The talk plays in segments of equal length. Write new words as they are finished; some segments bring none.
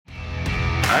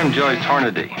I'm Joyce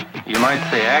Hornady. You might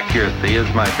say accuracy is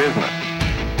my business.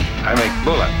 I make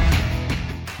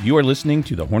bullets. You are listening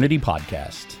to the Hornady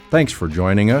Podcast. Thanks for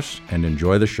joining us and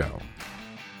enjoy the show.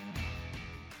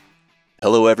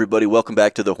 Hello, everybody. Welcome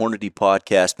back to the Hornady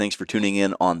Podcast. Thanks for tuning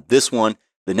in on this one,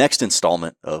 the next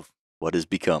installment of what has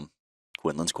become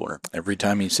Quinlan's Corner. Every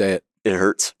time you say it, it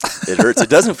hurts. It hurts.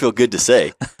 It doesn't feel good to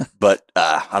say, but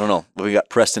I don't know. We got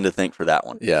Preston to thank for that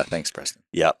one. Yeah, thanks, Preston.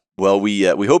 Yeah. Well, we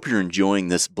hope you're enjoying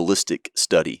this ballistic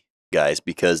study, guys,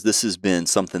 because this has been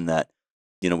something that,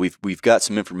 we've got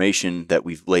some information that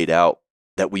we've laid out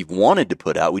that we've wanted to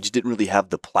put out. We just didn't really have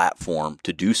the platform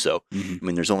to do so. Mm-hmm. I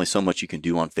mean, there's only so much you can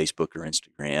do on Facebook or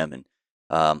Instagram.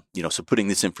 And, so putting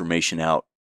this information out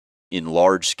in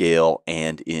large scale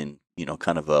and in,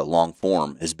 kind of a long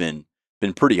form has been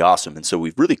pretty awesome. And so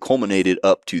we've really culminated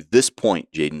up to this point,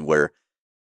 Jayden, where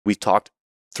we've talked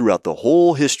throughout the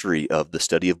whole history of the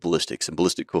study of ballistics and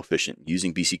ballistic coefficient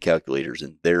using BC calculators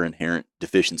and their inherent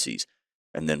deficiencies,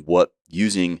 and then what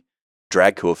using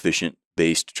drag coefficient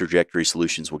based trajectory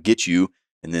solutions will get you,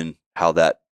 and then how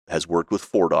that has worked with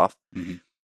Ford-Off. Mm-hmm.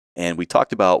 And we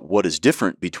talked about what is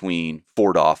different between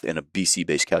Ford-Off and a BC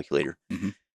based calculator.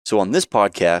 Mm-hmm. So on this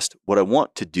podcast, what I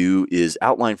want to do is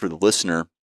outline for the listener,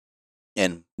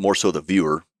 and more so the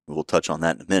viewer, we'll touch on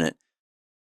that in a minute,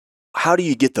 how do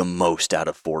you get the most out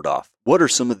of Ford-Off? What are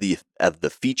some of the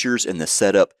features and the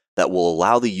setup that will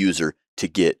allow the user to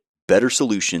get better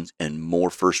solutions and more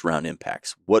first-round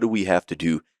impacts? What do we have to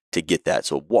do to get that?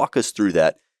 So walk us through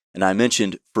that. And I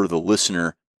mentioned for the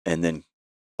listener and then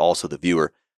also the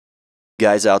viewer,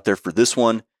 guys out there for this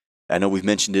one, I know we've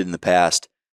mentioned it in the past,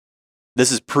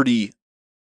 this is pretty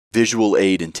visual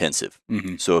aid intensive.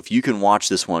 Mm-hmm. So if you can watch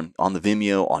this one on the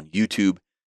Vimeo, on YouTube,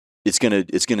 it's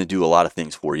gonna do a lot of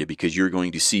things for you, because you're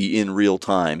going to see in real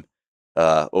time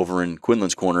over in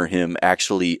Quinlan's Corner him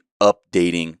actually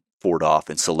updating Ford-Off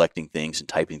and selecting things and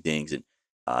typing things, and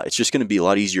it's just going to be a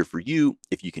lot easier for you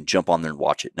if you can jump on there and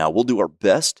watch it. Now, we'll do our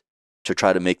best to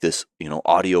try to make this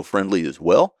audio friendly as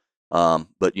well.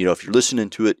 But if you're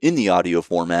listening to it in the audio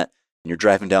format and you're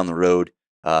driving down the road,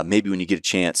 maybe when you get a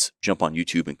chance, jump on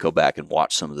YouTube and go back and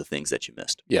watch some of the things that you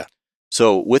missed. Yeah.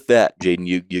 So with that, Jayden,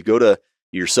 you go to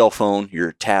your cell phone,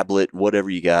 your tablet, whatever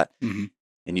you got, mm-hmm.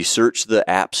 and you search the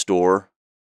App Store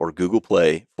or Google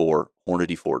Play for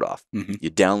Hornady Ford-Off. Mm-hmm.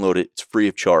 You download it. It's free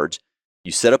of charge.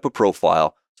 You set up a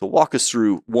profile. So walk us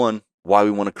through, one, why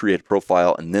we want to create a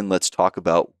profile, and then let's talk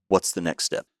about what's the next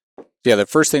step. Yeah, the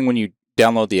first thing when you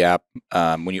download the app,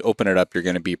 when you open it up, you're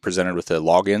going to be presented with a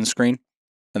login screen.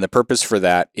 And the purpose for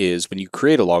that is when you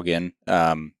create a login,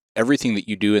 everything that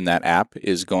you do in that app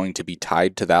is going to be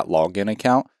tied to that login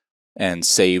account and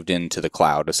saved into the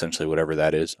cloud, essentially, whatever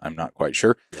that is. I'm not quite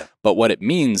sure. Yeah. But what it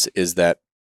means is that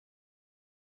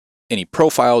any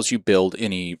profiles you build,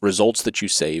 any results that you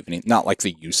save, not like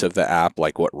the use of the app,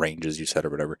 like what ranges you set or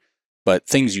whatever, but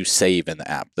things you save in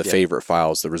the app, the favorite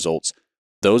files, the results,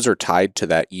 those are tied to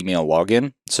that email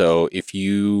login. So if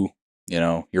your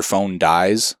phone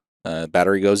dies,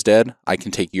 battery goes dead, I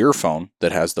can take your phone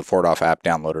that has the Ford-Off app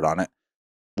downloaded on it,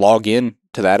 log in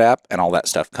to that app, and all that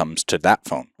stuff comes to that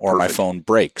phone. Or Perfect. My phone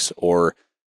breaks. Or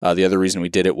the other reason we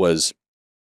did it was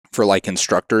for like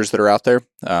instructors that are out there.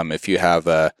 If you have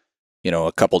a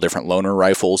couple different loaner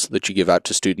rifles that you give out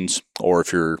to students, or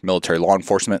if you're military law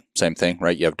enforcement, same thing,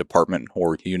 right? You have department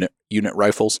or unit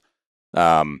rifles.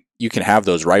 You can have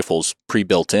those rifles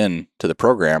pre-built in to the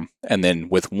program, and then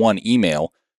with one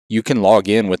email, you can log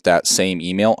in with that same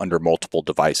email under multiple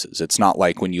devices. It's not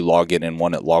like when you log in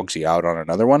one, it logs you out on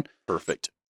another one. Perfect.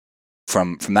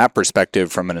 From that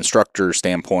perspective, from an instructor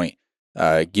standpoint,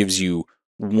 it gives you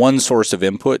one source of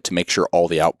input to make sure all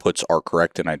the outputs are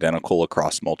correct and identical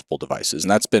across multiple devices.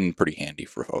 And that's been pretty handy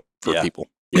for people.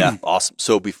 Yeah, awesome.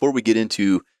 So before we get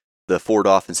into the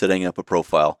Ford-Off and setting up a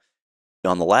profile,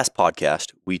 on the last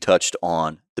podcast, we touched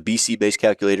on the BC-based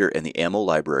calculator and the ammo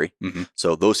library. Mm-hmm.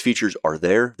 So those features are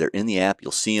there. They're in the app.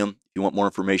 You'll see them. If you want more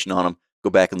information on them,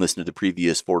 go back and listen to the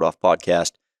previous Ford-Off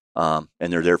podcast, and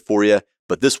they're there for you.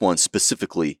 But this one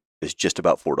specifically is just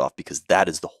about Ford-Off, because that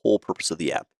is the whole purpose of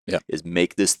the app, is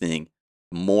make this thing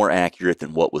more accurate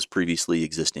than what was previously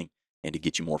existing and to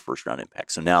get you more first-round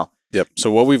impact. So now... Yep. So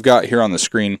what we've got here on the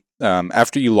screen,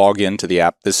 after you log into the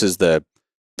app, this is the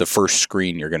first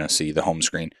screen you're going to see, the home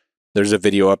screen. There's a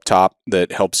video up top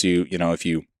that helps you, if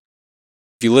you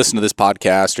listen to this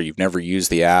podcast or you've never used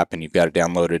the app and you've got it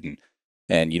downloaded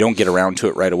and you don't get around to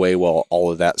it right away, well,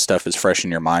 all of that stuff is fresh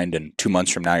in your mind, and 2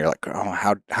 months from now you're like, oh,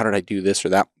 how did I do this or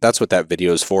that? That's what that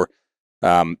video is for.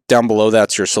 Down below,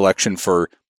 that's your selection for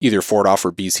either Ford off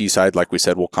or BC side. Like we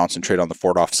said, we'll concentrate on the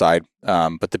Ford off side.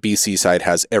 But the BC side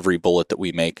has every bullet that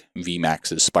we make,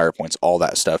 VMAXs, spire points, all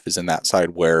that stuff is in that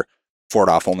side, where Ford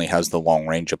off only has the long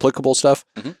range applicable stuff.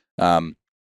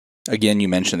 Again, you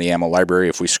mentioned the ammo library.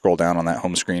 If we scroll down on that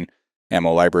home screen,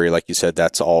 ammo library, like you said,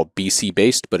 that's all BC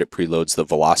based, but it preloads the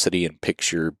velocity and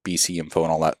picks your BC info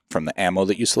and all that from the ammo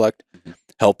that you select.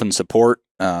 Help and support,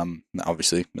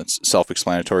 obviously, that's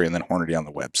self-explanatory, and then Hornady on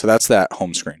the web. So that's that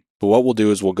home screen. But what we'll do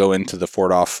is we'll go into the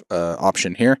Ford off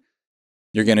option here.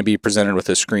 You're going to be presented with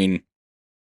a screen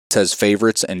that says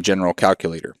favorites and general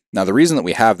calculator. Now, the reason that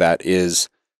we have that is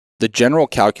the general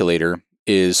calculator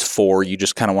is for you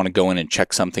just kind of want to go in and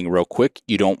check something real quick.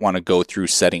 You don't want to go through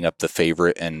setting up the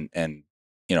favorite and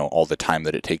all the time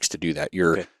that it takes to do that.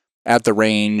 You're at the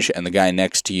range and the guy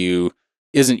next to you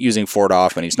isn't using Ford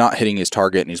off and he's not hitting his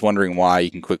target and he's wondering why. You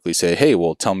can quickly say, hey,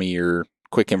 well, tell me your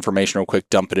quick information real quick,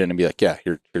 dump it in and be like, yeah,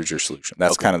 here's your solution.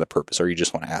 That's kind of the purpose. Or you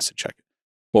just want to acid check it.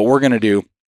 What we're going to do,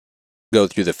 go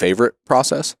through the favorite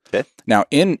process. Okay. Now,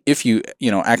 if you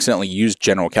accidentally use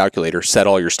general calculator, set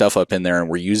all your stuff up in there and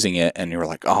we're using it and you're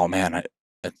like, oh man,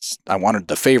 I wanted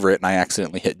the favorite and I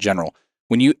accidentally hit general.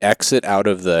 When you exit out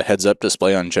of the heads up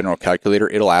display on general calculator,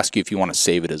 it'll ask you if you want to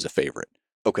save it as a favorite.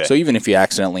 Okay. So even if you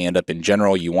accidentally end up in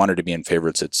general, you want it to be in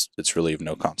favorites, it's really of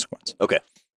no consequence. Okay.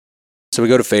 So we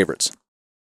go to favorites.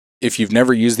 If you've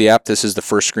never used the app, this is the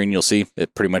first screen you'll see.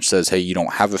 It pretty much says, hey, you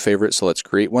don't have a favorite, so let's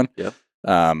create one. Yep.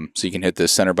 So you can hit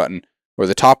this center button. Or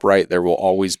the top right, there will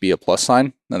always be a plus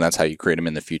sign, and that's how you create them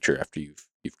in the future after you've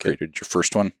created your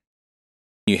first one.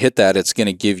 You hit that, it's going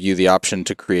to give you the option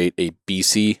to create a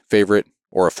BC favorite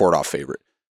or a Ford off favorite.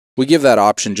 We give that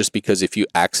option just because if you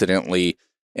accidentally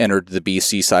entered the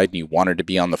BC side and you wanted to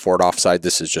be on the Ford off side,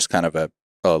 this is just kind of a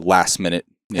last minute.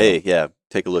 Hey, yeah,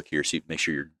 take a look here, see, make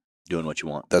sure you're doing what you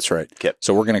want. That's right. Okay.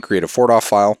 So we're going to create a Ford off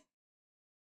file.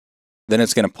 Then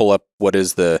it's going to pull up what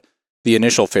is the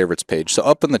initial favorites page. So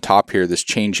up in the top here, this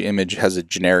change image has a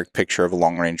generic picture of a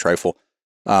long range rifle.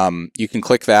 You can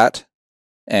click that.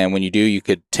 And when you do, you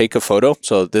could take a photo.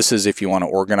 So this is if you want to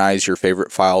organize your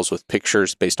favorite files with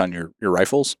pictures based on your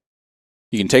rifles.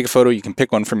 You can take a photo, you can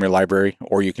pick one from your library,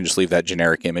 or you can just leave that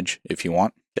generic image if you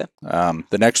want. Yeah.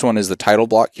 The next one is the title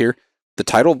block here. The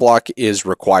title block is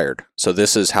required. So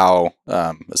this is how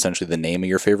essentially the name of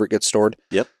your favorite gets stored.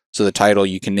 Yep. So the title,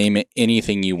 you can name it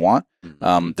anything you want.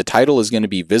 The title is going to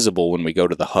be visible when we go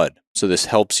to the HUD. So this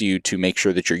helps you to make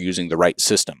sure that you're using the right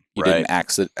system. You didn't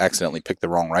accidentally pick the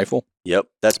wrong rifle. Yep.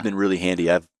 That's been really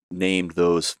handy. I've named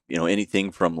those,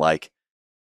 anything from like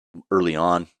early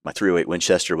on, my .308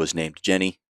 Winchester was named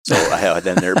Jenny. So I had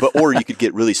them there. Or you could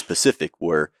get really specific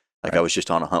where I was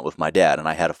just on a hunt with my dad and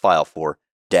I had a file for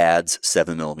Dad's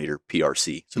 7mm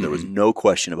PRC. So there was no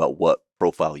question about what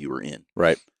profile you were in.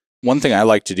 Right. One thing I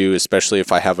like to do, especially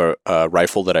if I have a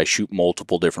rifle that I shoot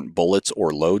multiple different bullets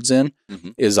or loads in,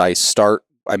 is I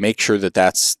make sure that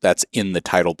that's in the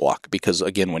title block. Because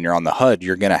again, when you're on the HUD,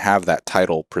 you're going to have that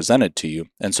title presented to you.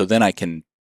 And so then I can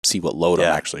see what load I'm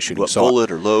actually shooting. What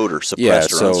bullet or load or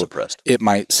suppressed or unsuppressed. It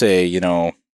might say,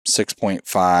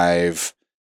 6.5,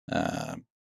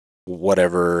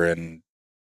 whatever, and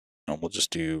we'll just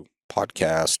do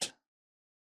podcast.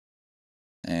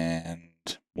 And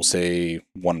we'll say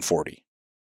 140.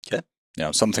 Okay.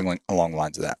 Something along the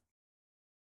lines of that.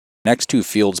 Next two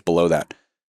fields below that,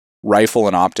 rifle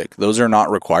and optic. Those are not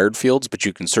required fields, but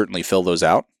you can certainly fill those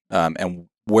out. And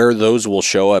where those will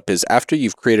show up is after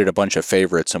you've created a bunch of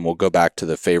favorites, and we'll go back to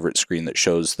the favorite screen that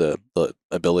shows the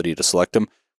ability to select them.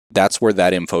 That's where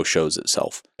that info shows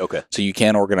itself. Okay. So you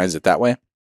can organize it that way.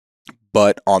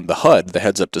 But on the HUD, the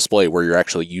heads-up display, where you're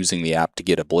actually using the app to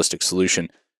get a ballistic solution,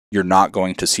 you're not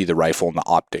going to see the rifle and the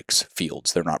optics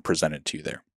fields. They're not presented to you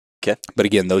there. Okay. But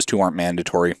again, those two aren't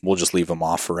mandatory. We'll just leave them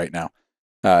off for right now.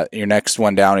 Your next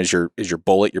one down is your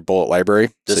bullet library.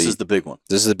 This is the big one.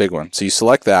 This is the big one. So you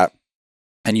select that,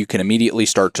 and you can immediately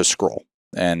start to scroll.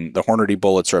 And the Hornady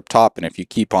bullets are up top, and if you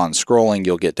keep on scrolling,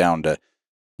 you'll get down to,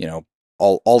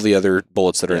 all the other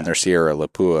bullets that are in there, Sierra,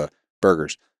 Lapua,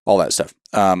 Burgers, all that stuff.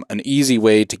 An easy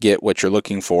way to get what you're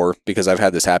looking for, because I've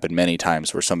had this happen many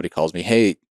times where somebody calls me,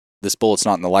 hey, this bullet's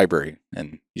not in the library,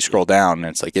 and you scroll down and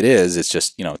it's like, it is. It's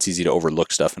just, it's easy to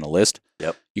overlook stuff in a list.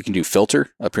 Yep. You can do filter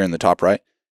up here in the top right,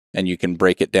 and you can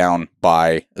break it down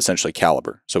by essentially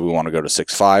caliber. So we want to go to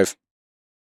 6.5.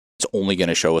 It's only going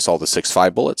to show us all the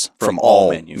 6.5 bullets from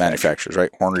all manufacturers, right?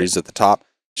 Hornady's at the top.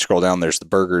 You scroll down, there's the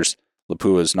Burgers,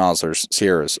 Lapuas, Noslers,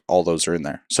 Sierras, all those are in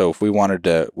there. So if we wanted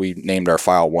to, we named our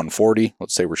file 140.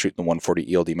 Let's say we're shooting the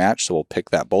 140 ELD match, so we'll pick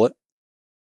that bullet.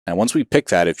 And once we pick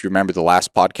that, if you remember the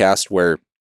last podcast where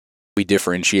we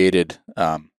differentiated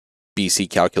BC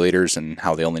calculators and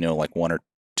how they only know like 1 or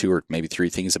 2 or maybe 3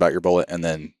 things about your bullet. And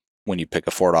then when you pick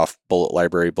a Ford-off bullet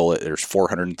library bullet, there's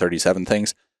 437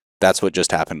 things. That's what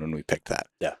just happened when we picked that.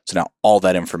 Yeah. So now all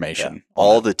that information,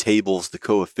 all the tables, the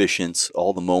coefficients,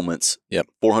 all the moments,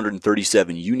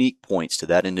 437 unique points to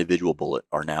that individual bullet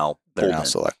are now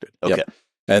selected. Okay. Yep.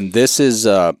 And this is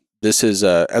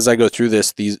as I go through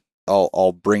this,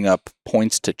 I'll bring up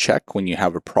points to check when you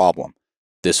have a problem.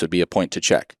 This would be a point to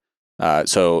check.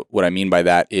 So what I mean by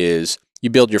that is you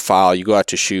build your file, you go out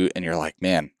to shoot, and you're like,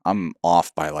 man, I'm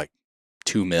off by like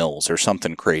 2 mils or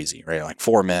something crazy, right? Like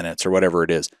 4 minutes or whatever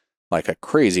it is, like a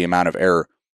crazy amount of error.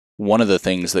 One of the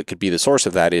things that could be the source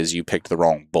of that is you picked the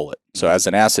wrong bullet. So as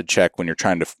an acid check, when you're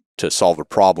trying to solve a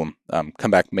problem,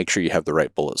 come back, make sure you have the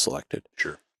right bullet selected.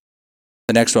 Sure.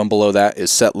 The next one below that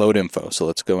is set load info. So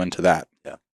let's go into that.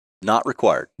 Yeah. Not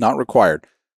required. Not required.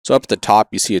 So up at the top,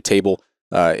 you see a table.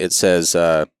 It says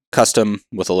custom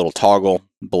with a little toggle.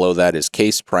 Below that is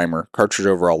case, primer, cartridge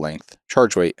overall length,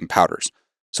 charge weight, and powders.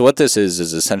 So what this is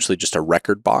essentially just a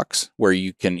record box where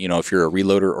you can, if you're a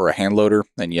reloader or a hand loader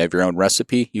and you have your own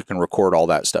recipe, you can record all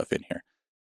that stuff in here.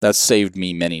 That's saved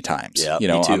me many times. Yeah,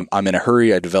 me too. I'm in a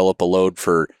hurry. I develop a load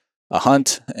for a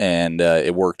hunt and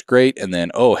it worked great. And then,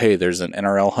 oh, hey, there's an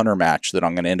NRL hunter match that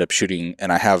I'm going to end up shooting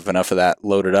and I have enough of that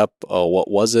loaded up. Oh, what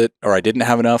was it? Or I didn't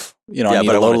have enough. I need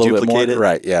to load a little bit more. It.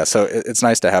 Right. Yeah. So it's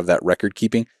nice to have that record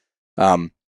keeping.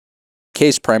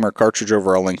 Case, primer, cartridge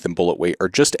overall length, and bullet weight are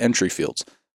just entry fields.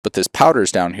 But this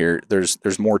powders down here,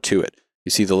 there's more to it.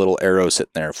 You see the little arrow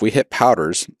sitting there. If we hit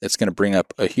powders, it's going to bring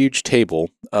up a huge table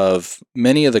of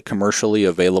many of the commercially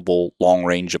available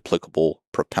long-range applicable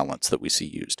propellants that we see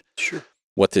used. Sure.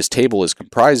 What this table is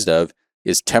comprised of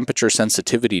is temperature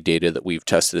sensitivity data that we've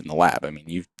tested in the lab. I mean,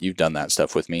 you've done that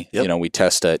stuff with me. Yep. We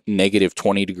test at negative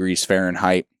 20 degrees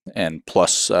Fahrenheit and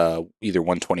plus either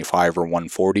 125 or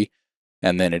 140,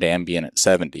 and then at ambient at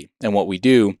 70. And what we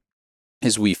do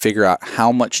is we figure out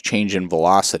how much change in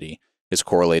velocity is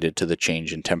correlated to the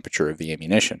change in temperature of the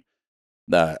ammunition.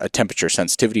 A temperature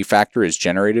sensitivity factor is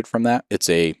generated from that. It's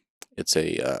a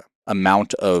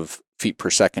amount of feet per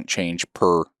second change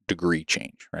per degree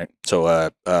change, right? So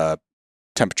a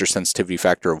temperature sensitivity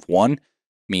factor of 1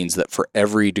 means that for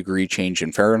every degree change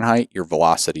in Fahrenheit, your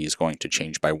velocity is going to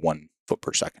change by 1 foot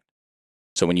per second.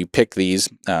 So when you pick these,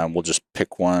 we'll just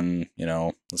pick one,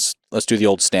 let's do the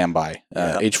old standby,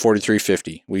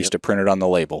 H4350. We used to print it on the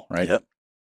label, right? Yep.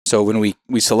 So when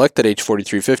we selected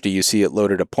H4350, you see it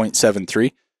loaded a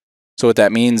 0.73. So what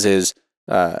that means is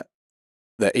that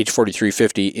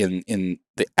H4350 in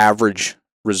the average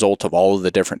result of all of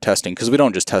the different testing, because we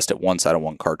don't just test it once out of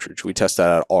one cartridge. We test that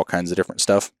out of all kinds of different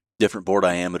stuff. Different bore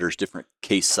diameters, different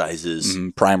case sizes.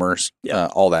 Primers,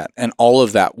 all that. And all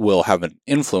of that will have an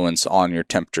influence on your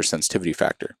temperature sensitivity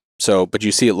factor. So, but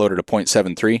you see it loaded a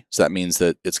 0.73, so that means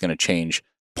that it's going to change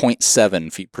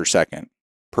 0.7 feet per second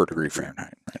per degree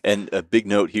Fahrenheit. Right? And a big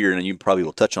note here, and you probably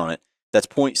will touch on it, that's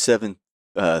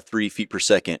 0.73 feet per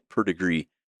second per degree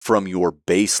from your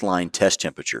baseline test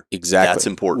temperature. Exactly. That's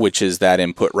important. Which is that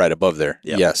input right above there.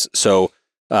 Yep. Yes. So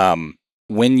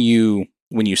when you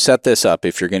set this up,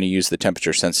 if you're going to use the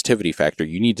temperature sensitivity factor,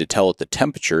 you need to tell it the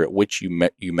temperature at which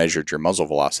you measured your muzzle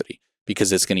velocity,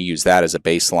 because it's going to use that as a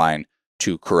baseline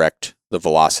to correct the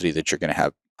velocity that you're going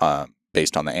to have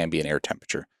based on the ambient air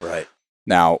temperature. Right.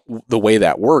 Now, the way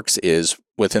that works is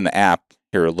within the app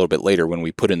here a little bit later when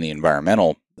we put in the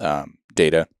environmental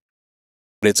data,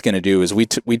 what it's going to do is we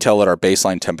tell it our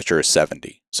baseline temperature is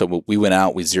 70. So we went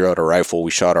out, we zeroed our rifle,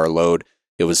 we shot our load.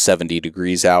 It was 70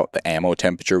 degrees out. The ammo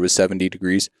temperature was 70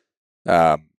 degrees.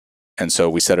 And so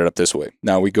we set it up this way.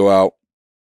 Now we go out,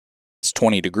 it's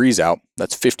 20 degrees out.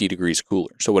 That's 50 degrees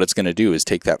cooler. So what it's going to do is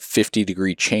take that 50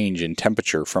 degree change in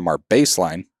temperature from our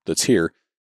baseline that's here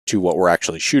to what we're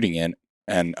actually shooting in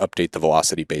and update the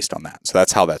velocity based on that. So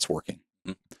that's how that's working.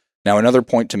 Mm-hmm. Now, another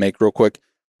point to make real quick,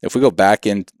 if we go back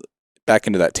into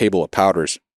that table of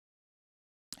powders,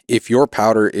 if your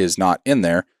powder is not in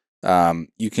there,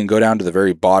 you can go down to the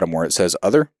very bottom where it says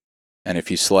other. And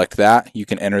if you select that, you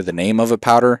can enter the name of a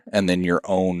powder and then your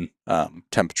own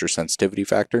temperature sensitivity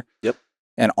factor. Yep.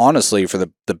 And honestly, for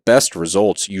the best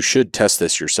results, you should test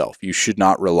this yourself. You should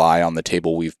not rely on the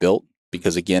table we've built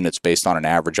because, again, it's based on an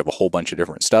average of a whole bunch of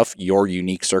different stuff. Your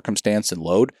unique circumstance and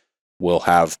load will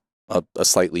have a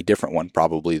slightly different one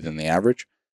probably than the average.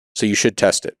 So you should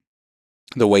test it.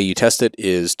 The way you test it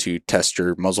is to test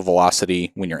your muzzle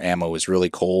velocity when your ammo is really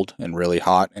cold and really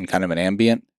hot and kind of an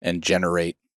ambient and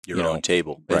generate your own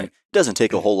table. Right. And it doesn't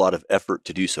take a whole lot of effort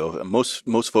to do so.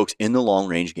 Most folks in the long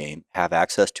range game have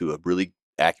access to a really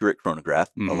accurate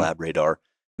chronograph, a lab radar,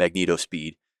 magneto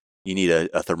speed. You need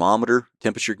a thermometer,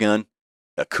 temperature gun,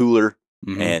 a cooler,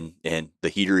 Mhm. and the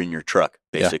heater in your truck,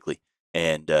 basically.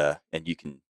 And you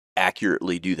can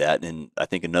accurately do that. And I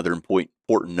think another important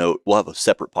note, we'll have a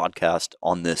separate podcast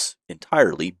on this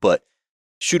entirely, but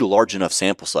shoot a large enough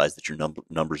sample size that your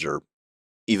numbers are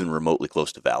even remotely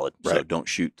close to valid. So Right. don't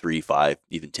shoot 3, 5,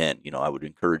 even 10. I would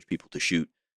encourage people to shoot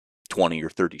 20 or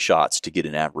 30 shots to get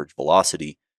an average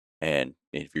velocity. And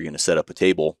if you're going to set up a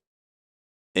table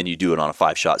and you do it on a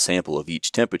 5-shot sample of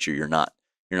each temperature, you're not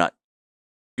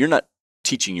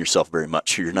teaching yourself very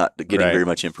much. You're not getting Right. very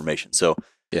much information. So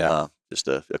Yeah. just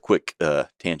a quick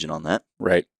tangent on that.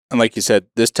 Right. And like you said,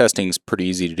 this testing is pretty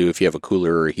easy to do if you have a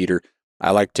cooler or a heater. I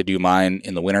like to do mine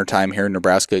in the wintertime here in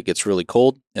Nebraska. It gets really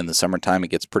cold. In the summertime, it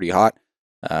gets pretty hot.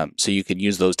 So you can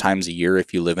use those times a year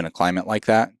if you live in a climate like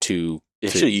that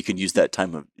Actually, you can use that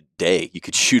time of day. You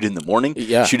could shoot in the morning,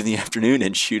 Yeah. shoot in the afternoon,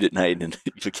 and shoot at night, and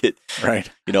you'll get Right.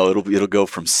 It'll go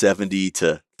from 70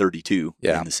 to 32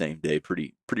 Yeah. in the same day,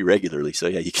 pretty regularly. So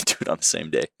yeah, you can do it on the same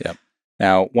day. Yep.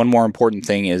 Now, one more important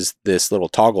thing is this little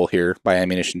toggle here by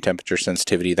ammunition temperature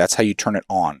sensitivity. That's how you turn it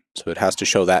on. So it has to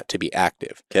show that to be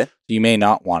active. Okay. You may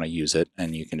not want to use it,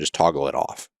 and you can just toggle it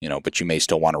off. But you may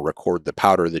still want to record the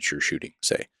powder that you're shooting.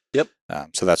 Say. Yep.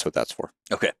 So that's what that's for.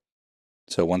 Okay.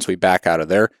 So once we back out of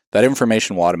there, that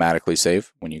information will automatically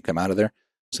save when you come out of there.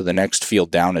 So the next field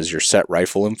down is your set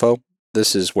rifle info.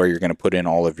 This is where you're going to put in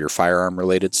all of your firearm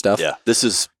related stuff. Yeah, this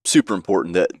is super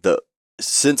important. That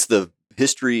since the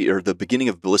history or the beginning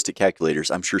of ballistic calculators,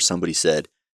 I'm sure somebody said,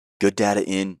 "Good data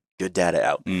in, good data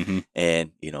out,"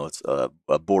 and it's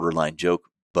a borderline joke,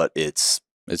 but it's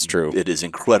true. It is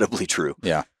incredibly true.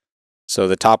 Yeah. So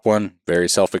the top one, very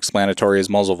self-explanatory, is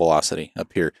muzzle velocity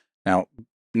up here. Now,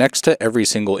 next to every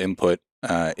single input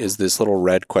is this little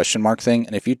red question mark thing,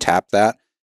 and if you tap that,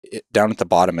 down at the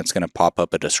bottom, it's going to pop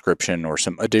up a description or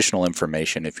some additional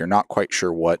information if you're not quite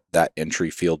sure what that entry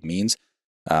field means.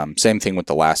 Same thing with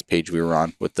the last page we were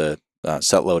on with the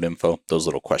set load info. Those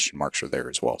little question marks are there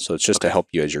as well. So it's just to help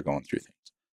you as you're going through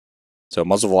things. So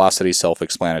muzzle velocity,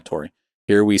 self-explanatory.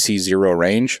 Here we see zero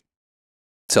range,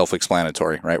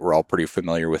 self-explanatory, right? We're all pretty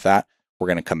familiar with that. We're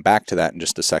going to come back to that in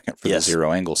just a second for the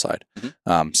zero angle side.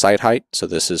 Sight height. So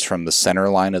this is from the center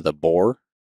line of the bore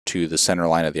to the center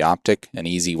line of the optic. An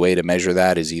easy way to measure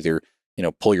that is either,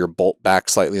 pull your bolt back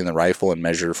slightly in the rifle and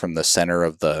measure from the center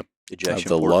of the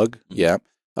lug,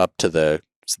 up to the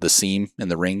seam in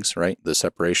the rings, right? The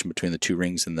separation between the two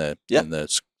rings and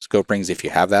the scope rings, if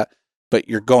you have that. But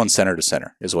you're going center to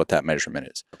center is what that measurement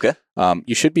is. Okay.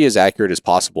 You should be as accurate as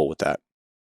possible with that.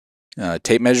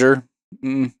 Tape measure,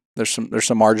 there's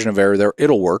some margin of error there.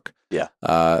 It'll work. Yeah.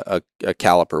 A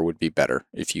caliper would be better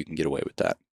if you can get away with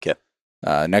that. Okay.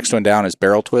 Next one down is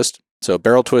barrel twist. So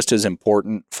barrel twist is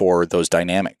important for those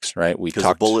dynamics, right? Because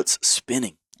the bullet's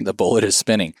spinning. The bullet is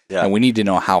spinning. Yeah. And we need to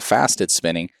know how fast it's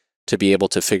spinning to be able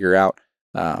to figure out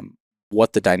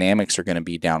what the dynamics are going to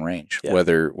be downrange,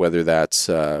 whether that's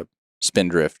spin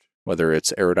drift, whether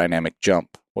it's aerodynamic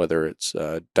jump, whether it's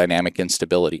dynamic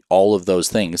instability. All of those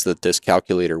things that this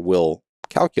calculator will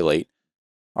calculate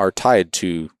are tied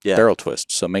to barrel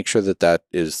twist. So make sure that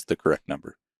is the correct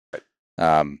number.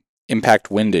 Right. Impact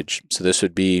windage. So this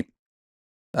would be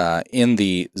in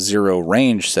the zero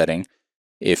range setting.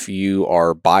 If you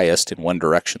are biased in one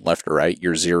direction, left or right,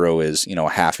 your zero is, a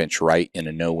half-inch right in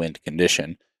a no wind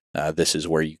condition. This is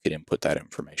where you could input that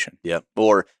information. Yeah.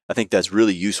 Or I think that's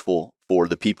really useful for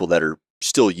the people that are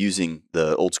still using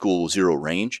the old school zero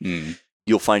range.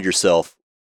 You'll find yourself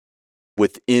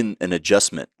within an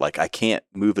adjustment. Like I can't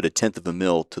move it 1/10 of a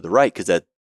mil to the right because that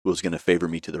was going to favor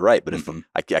me to the right. But if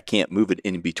I can't move it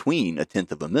in between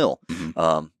 1/10 of a mil,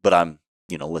 but I'm,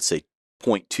 let's say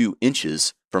 0.2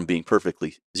 inches from being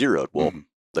perfectly zeroed. Well,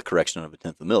 the correction of 1/10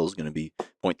 of a mil is going to be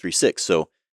 0.36. So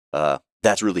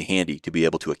that's really handy to be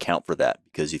able to account for that,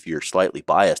 because if you're slightly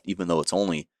biased, even though it's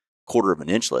only 1/4 of an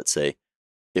inch, let's say,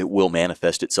 it will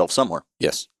manifest itself somewhere.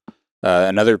 Yes.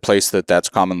 Another place that's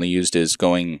commonly used is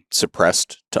going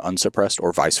suppressed to unsuppressed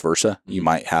or vice versa. You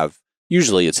might have,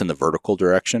 usually it's in the vertical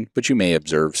direction, but you may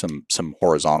observe some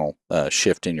horizontal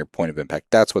shift in your point of impact.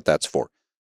 That's what that's for.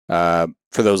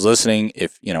 For those listening,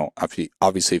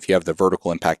 obviously if you have the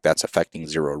vertical impact, that's affecting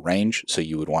zero range. So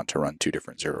you would want to run two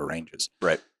different zero ranges.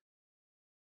 Right.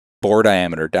 Bore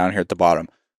diameter down here at the bottom.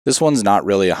 This one's not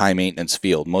really a high maintenance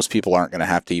field. Most people aren't going to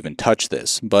have to even touch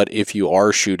this. But if you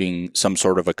are shooting some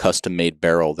sort of a custom made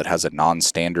barrel that has a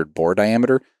non-standard bore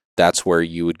diameter, that's where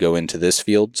you would go into this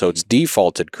field. So it's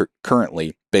defaulted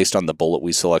currently based on the bullet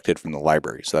we selected from the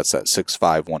library. So that's that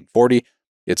 6.5 140.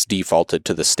 It's defaulted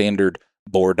to the standard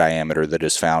bore diameter that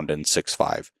is found in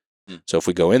 6.5. So if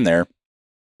we go in there,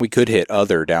 We could hit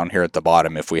other down here at the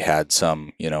bottom if we had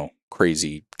some,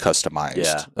 crazy customized.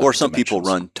 Yeah. Or some people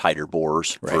dimensions. run tighter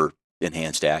bores Right. for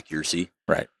enhanced accuracy.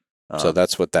 Right. So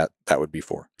that's what that would be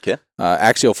for. Okay.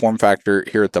 Axial form factor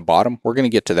here at the bottom. We're going to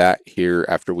get to that here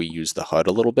after we use the HUD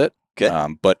a little bit.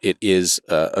 Okay. But it is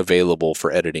available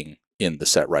for editing in the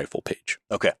set rifle page.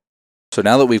 Okay. So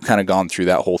now that we've kind of gone through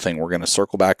that whole thing, we're going to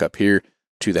circle back up here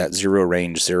to that 0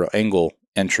 range, 0 angle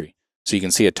entry. So you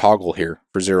can see a toggle here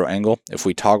for 0 angle. If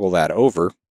we toggle that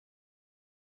over,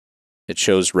 it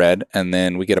shows red, and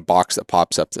then we get a box that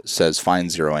pops up that says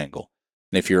find 0 angle.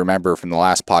 And if you remember from the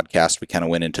last podcast, we kind of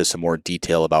went into some more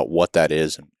detail about what that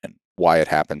is and why it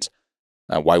happens,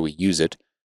 why we use it.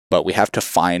 But we have to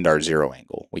find our 0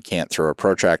 angle. We can't throw a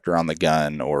protractor on the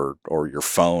gun or your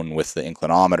phone with the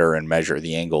inclinometer and measure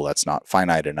the angle. That's not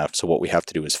finite enough. So what we have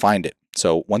to do is find it.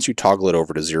 So once you toggle it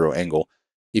over to 0 angle,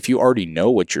 if you already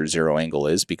know what your 0 angle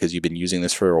is because you've been using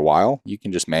this for a while, you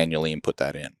can just manually input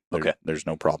that in. There's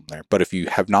no problem there. But if you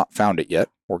have not found it yet,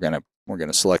 we're gonna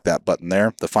select that button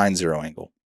there, the Find 0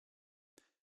 Angle.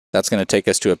 That's going to take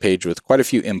us to a page with quite a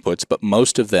few inputs, but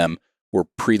most of them were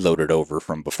preloaded over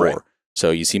from before. Right.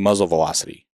 So you see muzzle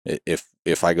velocity.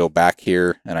 If I go back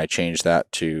here and I change that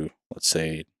to, let's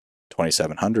say,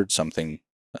 2700, something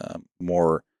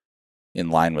more in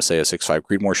line with, say, a 6.5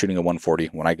 Creedmoor shooting a 140,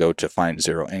 when I go to Find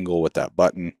 0 Angle with that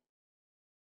button,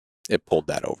 it pulled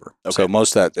that over. Okay. So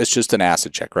most of that, it's just an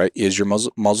acid check, right? Is your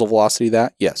muzzle velocity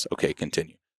that? Yes. Okay,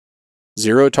 continue.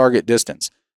 0 target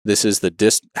distance. This is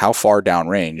how far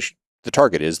downrange the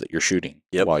target is that you're shooting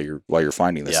while you're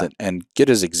finding this, and get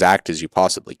as exact as you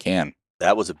possibly can.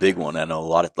 That was a big one. I know a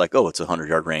lot of it's a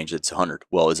 100-yard range. It's 100.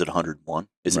 Well, is it 101?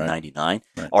 Is it 99?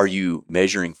 Right. Are you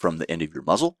measuring from the end of your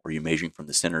muzzle? Or are you measuring from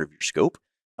the center of your scope?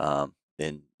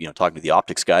 And talking to the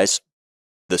optics guys,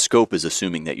 the scope is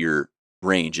assuming that your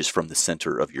range is from the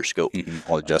center of your scope.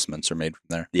 All adjustments are made from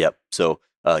there. Yep. So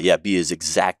be as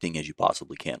exacting as you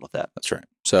possibly can with that. That's right.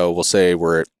 So we'll say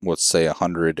we're at, let's say,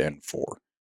 104.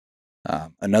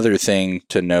 Another thing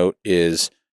to note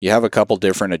is you have a couple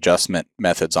different adjustment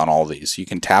methods on all these. You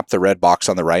can tap the red box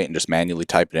on the right and just manually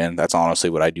type it in. That's honestly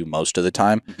what I do most of the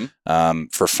time. Mm-hmm.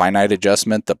 For finite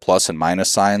adjustment, the plus and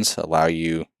minus signs allow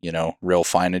you, real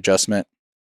fine adjustment.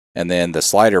 And then the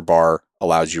slider bar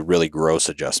allows you really gross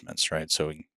adjustments, right?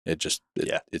 So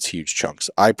it's huge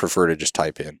chunks. I prefer to just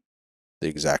type in the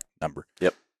exact number.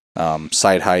 Yep.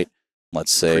 Sight height,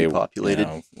 let's say,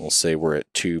 pre-populated. We'll say we're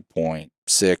at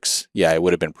 2.6. Yeah, it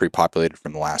would have been pre-populated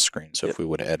from the last screen. So if we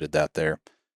would have edited that there.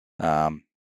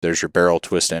 There's your barrel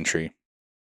twist entry.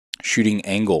 Shooting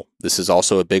angle. This is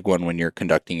also a big one when you're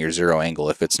conducting your 0 angle.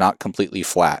 If it's not completely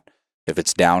flat, if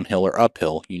it's downhill or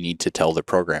uphill, you need to tell the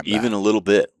program even that. A little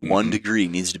bit. Mm-hmm. 1 degree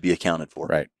needs to be accounted for.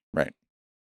 Right.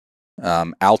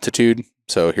 Altitude.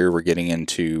 So here we're getting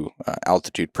into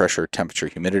altitude, pressure, temperature,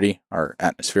 humidity, our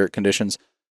atmospheric conditions.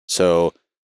 So a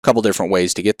couple different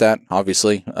ways to get that,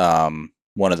 obviously.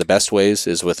 One of the best ways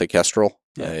is with a Kestrel.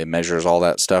 It measures all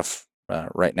that stuff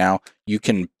right now. You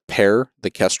can pair the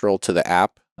Kestrel to the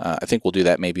app. I think we'll do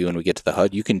that maybe when we get to the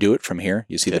HUD. You can do it from here.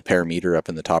 You see the pair meter up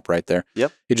in the top right there.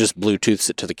 Yep. It just Bluetooths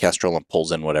it to the Kestrel and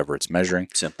pulls in whatever it's measuring.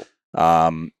 Simple.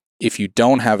 If you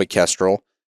don't have a Kestrel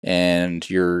and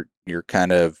you're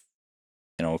kind of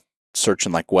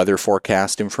searching like weather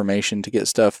forecast information to get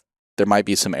stuff, there might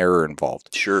be some error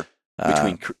involved. Sure.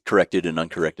 Between corrected and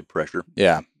uncorrected pressure.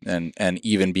 Yeah. And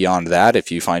even beyond that,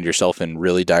 if you find yourself in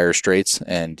really dire straits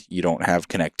and you don't have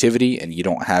connectivity and you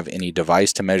don't have any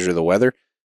device to measure the weather,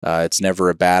 it's never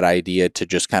a bad idea to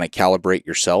just kind of calibrate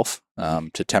yourself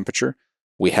to temperature.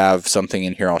 We have something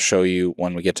in here I'll show you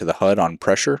when we get to the HUD on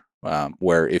pressure,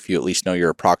 where if you at least know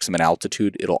your approximate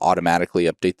altitude, it'll automatically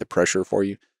update the pressure for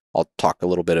you. I'll talk a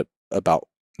little bit about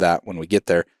that when we get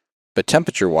there. But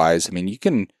temperature-wise, I mean, you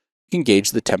can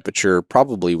gauge the temperature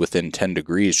probably within 10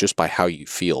 degrees just by how you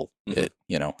feel it,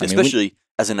 Especially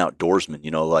as an outdoorsman,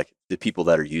 like the people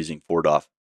that are using 4DOF,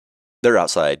 they're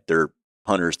outside, they're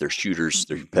hunters, they're shooters,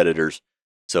 they're competitors.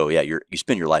 So you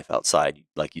spend your life outside.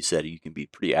 Like you said, you can be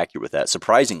pretty accurate with that,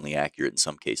 surprisingly accurate in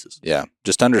some cases. Yeah,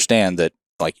 just understand that,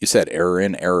 like you said, error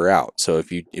in, error out. So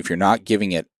if you're not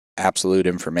giving it absolute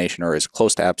information or as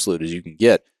close to absolute as you can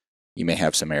get, you may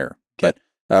have some error. Okay.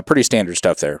 But pretty standard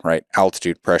stuff there, right?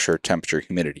 Altitude, pressure, temperature,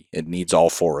 humidity. It needs all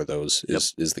 4 of those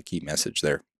is the key message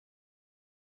there.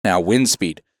 Now, wind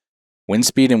speed. Wind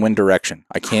speed and wind direction.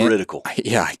 Critical.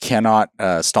 I cannot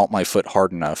stomp my foot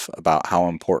hard enough about how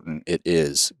important it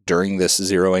is during this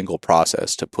 0 angle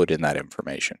process to put in that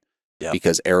information. Yep.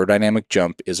 Because aerodynamic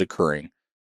jump is occurring.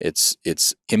 It's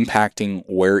impacting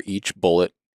where each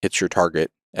bullet hits your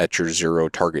target at your zero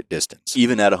target distance.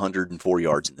 Even at 104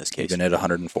 yards in this case. Even at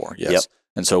 104, yes. Yep.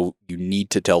 And so you need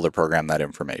to tell the program that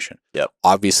information. Yep.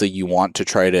 Obviously, you want to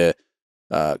try to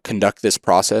conduct this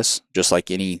process just like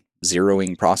any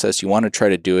zeroing process. You want to try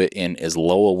to do it in as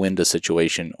low a wind a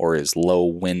situation or as low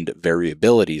wind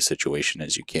variability situation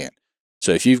as you can.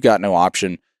 So if you've got no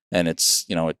option and it's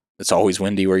always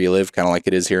windy where you live, kind of like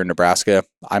it is here in Nebraska,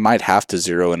 I might have to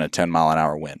zero in a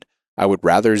 10-mile-an-hour wind. I would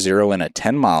rather zero in a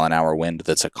 10-mile-an-hour wind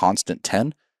that's a constant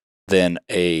 10 than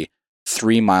a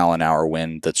 3-mile-an-hour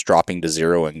wind that's dropping to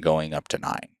 0 and going up to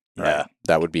 9. Right? Yeah.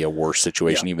 That would be a worse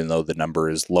situation, even though the number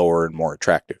is lower and more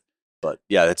attractive. But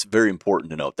yeah, it's very important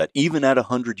to note that even at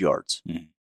 100 yards,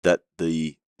 that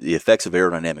the effects of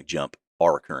aerodynamic jump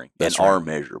are occurring and are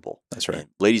measurable. That's right. And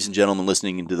ladies and gentlemen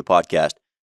listening into the podcast,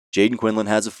 Jayden Quinlan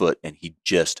has a foot and he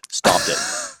just stomped it.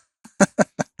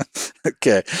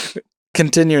 Okay.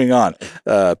 Continuing on,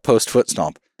 post foot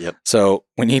stomp. Yep. So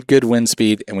we need good wind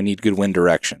speed and we need good wind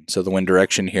direction. So the wind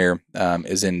direction here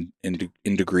is in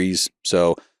degrees.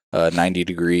 So 90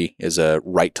 degree is a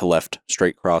right to left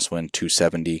straight crosswind.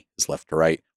 270 is left to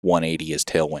right. 180 is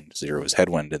tailwind. 0 is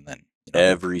headwind, and then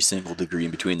every single degree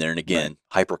in between there. And again,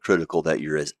 hypercritical that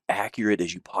you're as accurate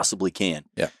as you possibly can.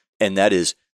 Yeah. And that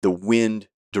is the wind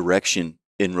direction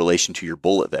in relation to your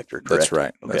bullet vector. Correct? That's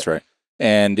right. Okay. That's right.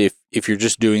 And if you're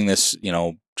just doing this,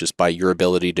 just by your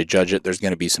ability to judge it, there's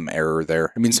going to be some error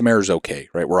there. I mean, some error is okay,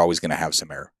 right? We're always going to have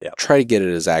some error. Yeah. Try to get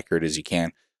it as accurate as you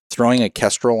can. Throwing a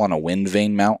Kestrel on a wind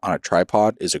vane mount on a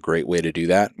tripod is a great way to do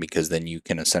that, because then you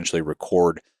can essentially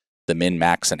record the min,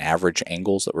 max, and average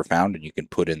angles that were found, and you can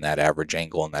put in that average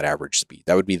angle and that average speed.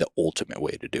 That would be the ultimate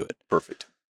way to do it. Perfect.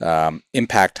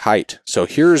 Impact height. So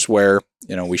here's where,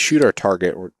 we shoot our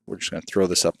target. We're just going to throw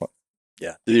this up.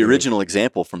 Yeah. The original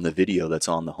example from the video that's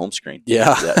on the home screen.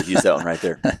 Yeah. Use that one right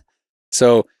there.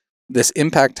 So this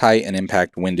impact height and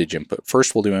impact windage input.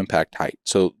 First, we'll do impact height.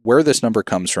 So where this number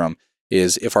comes from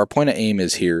is if our point of aim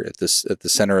is here at the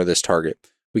center of this target,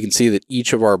 we can see that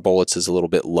each of our bullets is a little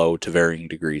bit low to varying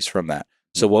degrees from that.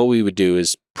 So what we would do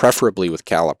is, preferably with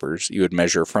calipers, you would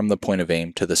measure from the point of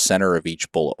aim to the center of each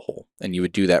bullet hole. And you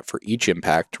would do that for each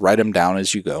impact, write them down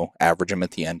as you go, average them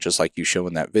at the end, just like you show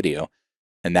in that video.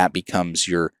 And that becomes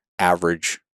your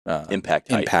average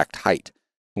impact height.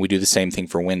 And we do the same thing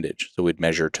for windage. So we'd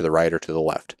measure to the right or to the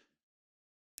left.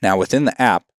 Now within the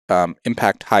app,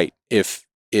 impact height, if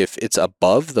it's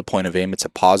above the point of aim, it's a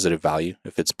positive value.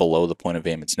 If it's below the point of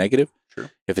aim, it's negative.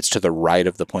 Sure. If it's to the right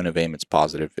of the point of aim, it's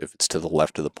positive. If it's to the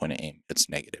left of the point of aim, it's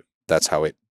negative. That's how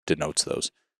it denotes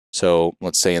those. So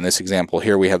let's say in this example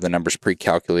here, we have the numbers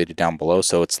pre-calculated down below.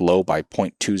 So it's low by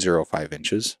 0.205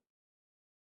 inches.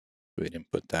 We'd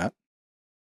input that.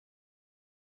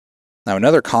 Now,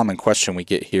 another common question we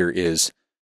get here is,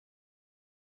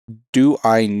 do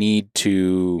I need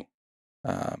to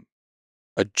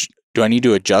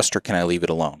adjust, or can I leave it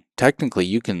alone? Technically,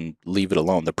 you can leave it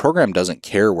alone. The program doesn't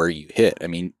care where you hit. I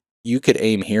mean, you could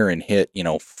aim here and hit,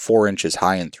 4 inches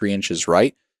high and 3 inches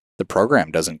right. The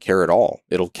program doesn't care at all.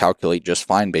 It'll calculate just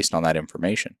fine based on that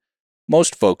information.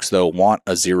 Most folks, though, want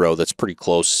a 0 that's pretty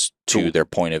close to their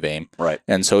point of aim. Right.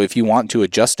 And so if you want to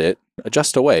adjust it,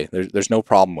 adjust away. There's no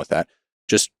problem with that.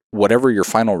 Just whatever your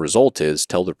final result is,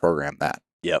 tell the program that.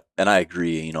 Yep. And I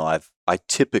agree. I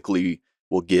typically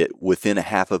will get within a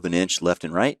half of an inch left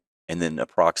and right, and then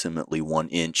approximately 1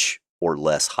 inch or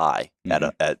less high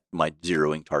at my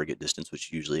zeroing target distance, which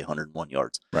is usually 101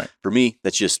 yards. Right. For me,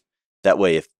 that's just that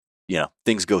way. If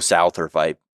things go south, or if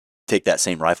I take that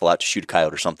same rifle out to shoot a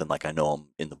coyote or something, like I know I'm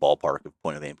in the ballpark of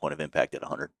point of aim, point of impact at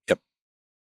 100. Yep.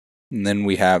 And then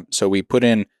we put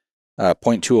in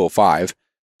 0.205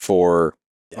 for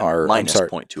our minus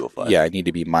 0.205. Yeah, I need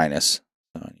to be minus.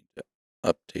 So I need to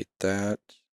update that.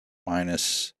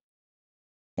 Minus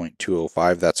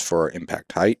 0.205. That's for our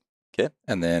impact height. Okay.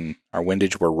 And then our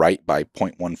windage, we're right by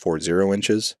 0.140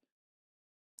 inches.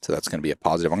 So that's going to be a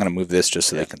positive. I'm going to move this just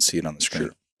so they can see it on the screen.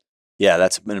 Sure. Yeah,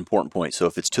 that's an important point. So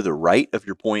if it's to the right of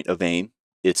your point of aim,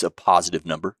 it's a positive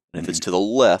number. And if it's to the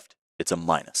left, it's a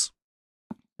minus.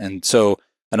 And so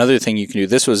another thing you can do,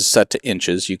 this was set to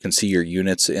inches. You can see your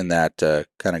units in that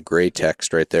kind of gray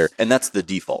text right there. And that's the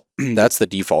default. That's the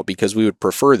default, because we would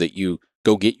prefer that you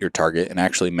go get your target and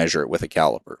actually measure it with a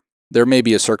caliper. There may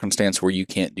be a circumstance where you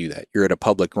can't do that. You're at a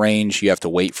public range. You have to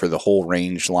wait for the whole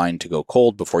range line to go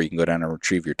cold before you can go down and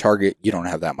retrieve your target. You don't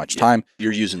have that much time.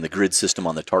 You're using the grid system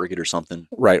on the target or something.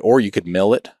 Right. Or you could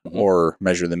mill it or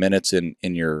measure the minutes in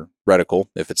your reticle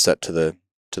if it's set to the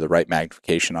right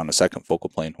magnification on a second focal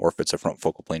plane, or if it's a front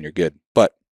focal plane, you're good.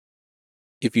 But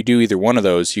if you do either one of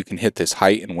those, you can hit this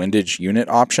height and windage unit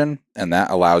option, and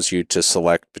that allows you to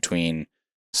select between,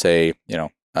 say,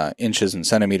 inches and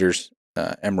centimeters,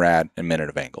 MRAD, and minute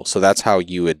of angle. So that's how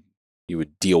you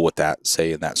would deal with that,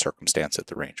 say, in that circumstance at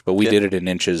the range. But we did it in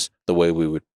inches the way we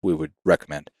would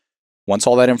recommend. Once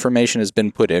all that information has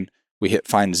been put in, we hit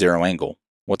find zero angle.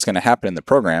 What's going to happen in the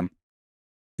program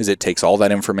is it takes all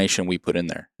that information we put in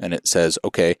there, and it says,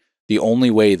 okay, the only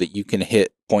way that you can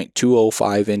hit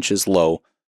 0.205 inches low,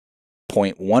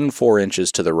 0.14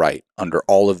 inches to the right under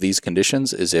all of these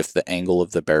conditions is if the angle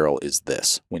of the barrel is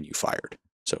this when you fired.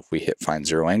 So if we hit find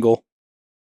zero angle,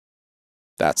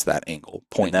 that's that angle,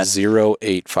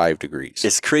 0.085 degrees.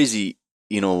 It's crazy.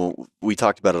 We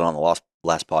talked about it on the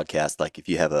last podcast. Like if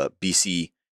you have a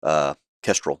BC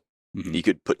Kestrel, you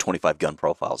could put 25 gun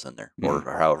profiles in there or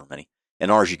however many. And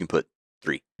ours, you can put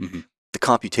 3. The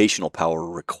computational power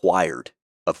required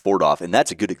of FORDOF, and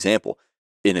that's a good example.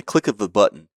 In a click of a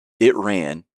button, it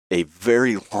ran a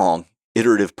very long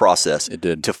iterative process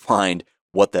to find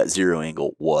what that zero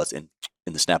angle was. And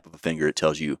in the snap of a finger, it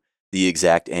tells you the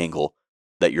exact angle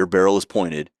that your barrel is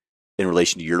pointed in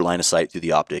relation to your line of sight through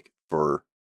the optic for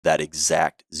that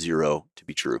exact zero to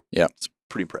be true. Yeah. It's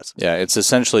pretty impressive. Yeah, it's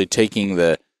essentially taking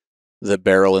the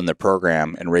barrel in the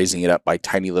program and raising it up by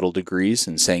tiny little degrees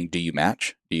and saying, do you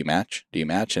match? Do you match? Do you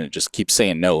match? And it just keeps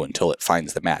saying no until it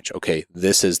finds the match. Okay,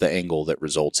 this is the angle that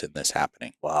results in this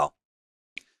happening. Wow.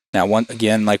 Now,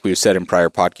 again, like we've said in prior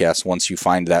podcasts, once you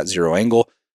find that zero angle,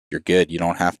 you're good. You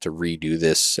don't have to redo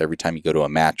this every time you go to a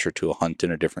match or to a hunt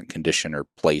in a different condition or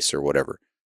place or whatever.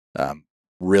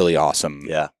 Really awesome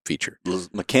feature.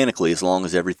 Mechanically, as long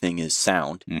as everything is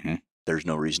sound, there's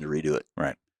no reason to redo it.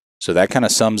 Right. So that kind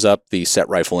of sums up the set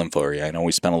rifle info area. I know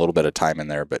we spent a little bit of time in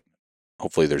there, but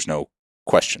hopefully there's no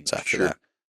questions after that.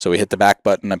 So we hit the back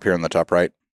button up here on the top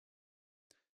right.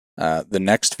 The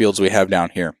next fields we have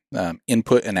down here,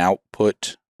 input and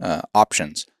output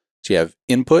options. So you have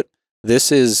input.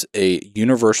 This is a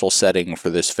universal setting for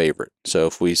this favorite. So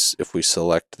if we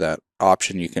select that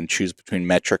option, you can choose between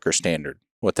metric or standard.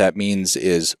 What that means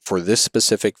is for this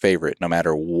specific favorite, no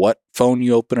matter what phone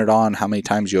you open it on, how many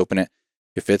times you open it,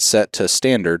 if it's set to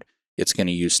standard, it's going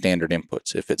to use standard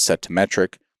inputs. If it's set to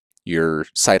metric, your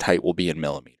sight height will be in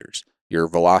millimeters. Your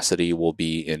velocity will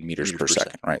be in meters per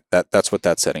second, right? That's what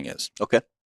that setting is. Okay.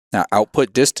 Now,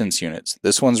 output distance units.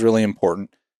 This one's really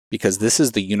important because this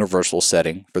is the universal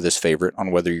setting for this favorite on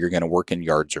whether you're going to work in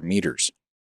yards or meters.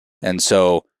 And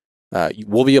so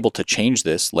we'll be able to change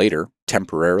this later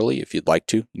temporarily if you'd like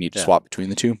to. You need to swap between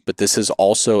the two. But this is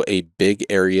also a big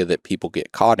area that people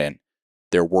get caught in.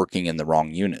 They're working in the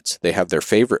wrong units. They have their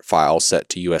favorite file set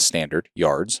to US standard,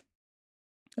 yards,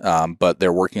 but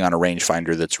they're working on a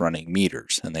rangefinder that's running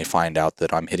meters, and they find out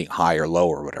that I'm hitting high or low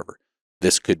or whatever.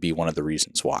 This could be one of the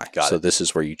reasons why. So this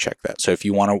is where you check that. So if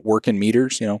you want to work in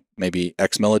meters, maybe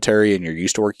ex-military and you're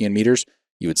used to working in meters,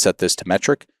 you would set this to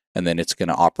metric, and then it's going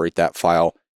to operate that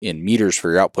file in meters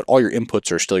for your output. All your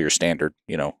inputs are still your standard,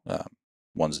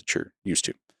 ones that you're used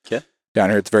to. Okay. Down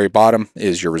here at the very bottom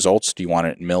is your results. Do you want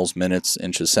it in mils, minutes,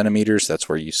 inches, centimeters? That's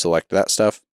where you select that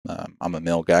stuff. I'm a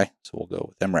mil guy, so we'll go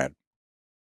with MRAD.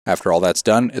 After all that's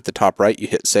done, at the top right, you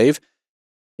hit save.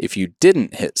 If you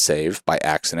didn't hit save by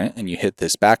accident and you hit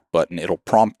this back button, it'll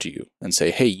prompt you and say,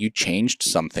 hey, you changed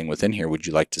something within here. Would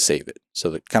you like to save it? So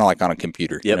that kind of like on a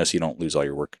computer, so you don't lose all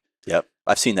your work. Yep.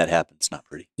 I've seen that happen. It's not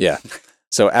pretty. Yeah.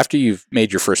 So after you've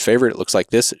made your first favorite, it looks like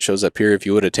this. It shows up here. If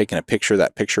you would have taken a picture,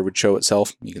 that picture would show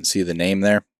itself. You can see the name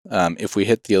there. If we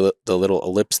hit the little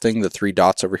ellipse thing, the 3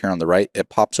 dots over here on the right, it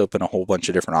pops open a whole bunch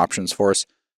of different options for us.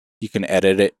 You can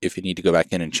edit it if you need to go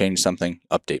back in and change something,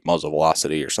 update muzzle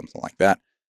velocity or something like that.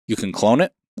 You can clone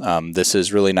it. This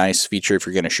is really nice feature if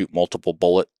you're going to shoot multiple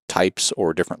bullet types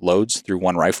or different loads through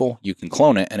one rifle. You can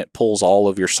clone it and it pulls all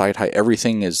of your sight height.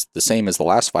 Everything is the same as the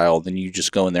last file. Then you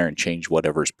just go in there and change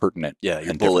whatever's pertinent. Yeah,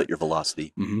 your bullet, your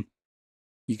velocity.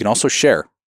 You can also share.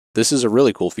 This is a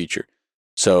really cool feature.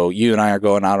 So you and I are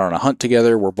going out on a hunt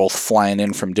together. We're both flying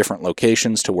in from different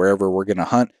locations to wherever we're going to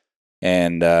hunt.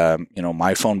 And,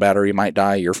 my phone battery might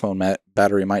die. Your phone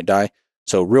battery might die.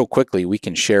 So real quickly, we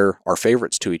can share our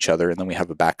favorites to each other, and then we have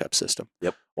a backup system.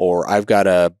 Yep. Or I've got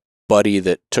a buddy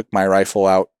that took my rifle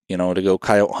out, to go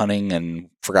coyote hunting and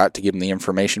forgot to give him the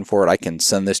information for it. I can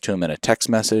send this to him in a text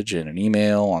message, in an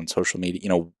email, on social media,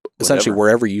 essentially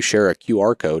wherever you share a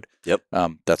QR code. Yep.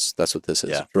 That's what this is.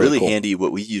 Yeah. Really Really cool. handy.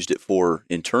 What we used it for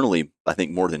internally, I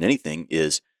think more than anything,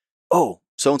 is,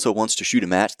 so-and-so wants to shoot a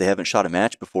match. They haven't shot a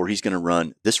match before. He's going to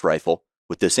run this rifle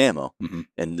with this ammo.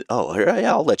 And,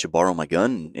 I'll let you borrow my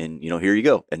gun and here you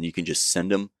go. And you can just send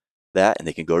them that and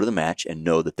they can go to the match and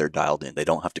know that they're dialed in. They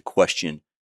don't have to question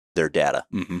their data,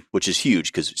 which is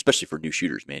huge because especially for new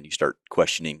shooters, man, you start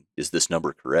questioning, is this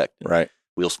number correct? And right.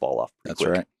 Wheels fall off. That's quick.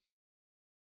 right.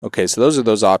 Okay, so those are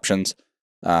those options.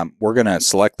 We're going to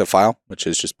select the file, which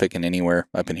is just picking anywhere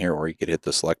up in here, or you could hit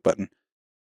the select button.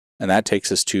 And that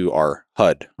takes us to our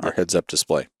HUD, our heads-up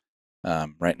display.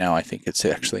 Right now, I think it's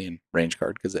actually in range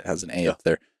card because it has an A up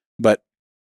there. But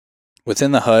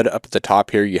within the HUD, up at the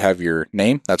top here, you have your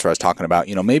name. That's what I was talking about.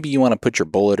 Maybe you want to put your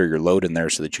bullet or your load in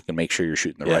there so that you can make sure you're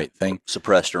shooting the right thing.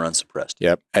 Suppressed or unsuppressed.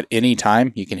 Yep. At any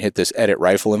time, you can hit this edit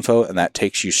rifle info, and that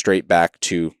takes you straight back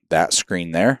to that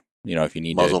screen there. If you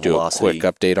need Muzzle to do velocity. a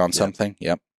quick update on something.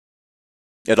 Yep.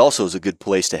 It also is a good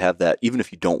place to have that, even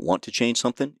if you don't want to change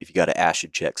something, if you got to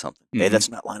acid check something. Hey, that's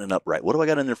not lining up right. What do I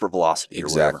got in there for velocity?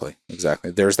 Exactly.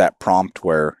 There's that prompt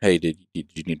where, hey, did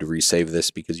you need to resave this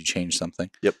because you changed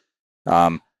something? Yep.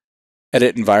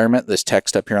 Edit environment, this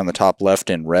text up here on the top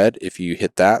left in red, if you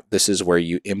hit that, this is where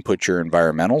you input your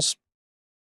environmentals.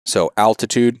 So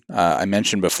altitude, I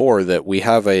mentioned before that we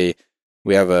have a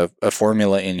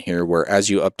formula in here where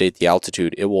as you update the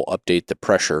altitude, it will update the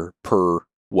pressure per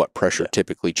what pressure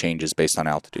typically changes based on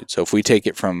altitude. So if we take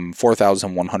it from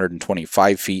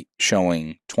 4,125 feet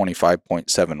showing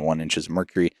 25.71 inches of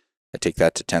mercury, I take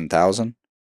that to 10,000.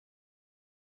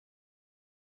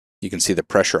 You can see the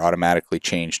pressure automatically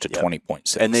change to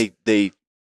 20.6. And they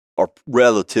are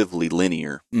relatively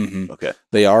linear. Mm-hmm. Okay.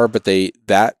 They are, but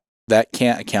that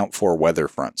can't account for weather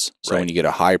fronts. So Right. when you get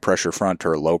a high pressure front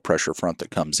or a low pressure front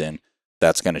that comes in,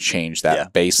 that's going to change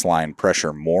that baseline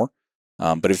pressure more.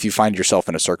 But if you find yourself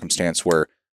in a circumstance where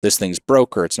this thing's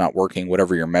broke or it's not working,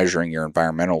 whatever you're measuring your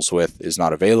environmentals with is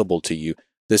not available to you,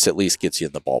 this at least gets you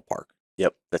in the ballpark.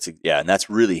 Yep. And that's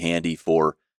really handy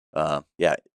for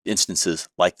instances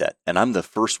like that. And I'm the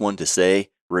first one to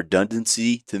say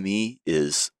redundancy to me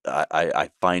is I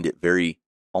find it very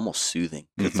almost soothing,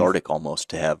 cathartic almost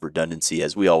to have redundancy.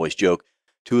 As we always joke,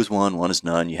 2 is 1, 1 is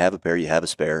none. You have a pair, you have a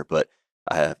spare. But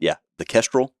the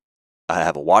Kestrel. I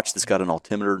have a watch that's got an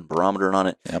altimeter and barometer on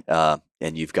it,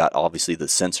 and you've got obviously the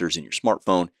sensors in your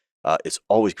smartphone. It's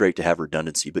always great to have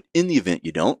redundancy, but in the event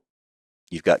you don't,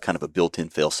 you've got kind of a built-in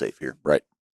fail-safe here. Right.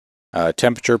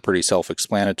 Temperature, pretty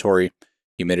self-explanatory.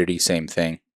 Humidity, same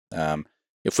thing.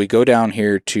 If we go down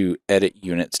here to edit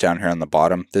units down here on the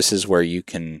bottom, this is where you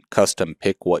can custom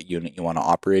pick what unit you want to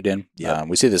operate in. Yep.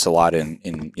 We see this a lot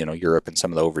in Europe and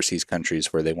some of the overseas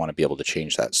countries where they want to be able to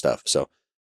change that stuff. So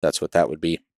that's what that would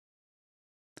be.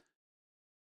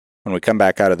 When we come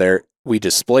back out of there, we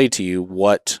display to you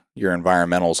what your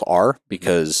environmentals are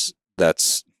because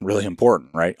that's really important,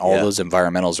 right? All those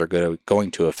environmentals are going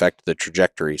to affect the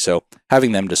trajectory. So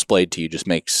having them displayed to you just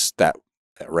makes that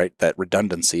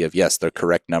redundancy of, yes, the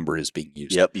correct number is being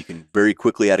used. Yep, you can very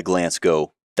quickly at a glance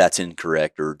go, that's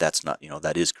incorrect or that's not,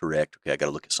 that is correct. Okay, I got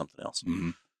to look at something else.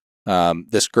 Mm-hmm.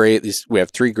 We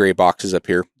have 3 gray boxes up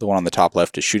here. The one on the top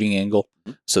left is shooting angle.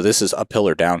 So this is uphill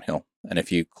or downhill. And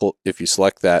if you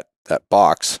select that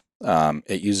box,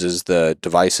 it uses the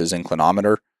device's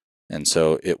inclinometer, and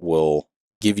so it will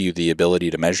give you the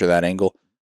ability to measure that angle.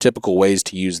 Typical ways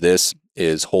to use this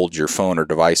is hold your phone or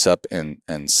device up and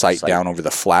sight down over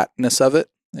the flatness of it,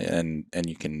 and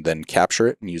you can then capture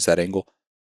it and use that angle.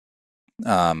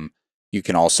 You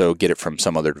can also get it from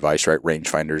some other device, right?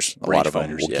 Rangefinders, a lot of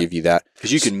them will give you that.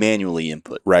 Because you can manually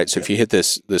input. Right, so if you hit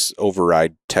this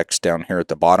override text down here at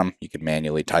the bottom, you can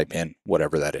manually type in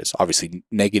whatever that is. Obviously,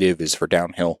 negative is for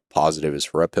downhill, positive is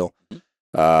for uphill.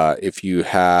 If you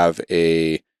have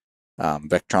a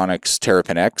Vectronics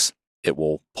Terrapin X, it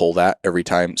will pull that every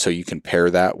time, so you can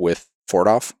pair that with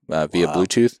FortOff via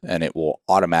Bluetooth, and it will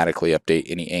automatically update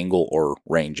any angle or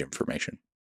range information,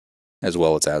 as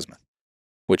well as azimuth,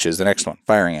 which is the next one,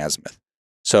 firing azimuth.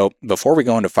 So before we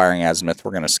go into firing azimuth,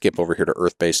 we're going to skip over here to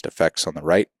earth-based effects on the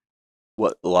right.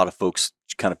 What a lot of folks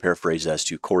kind of paraphrase as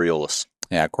to Coriolis.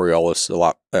 Yeah, Coriolis, a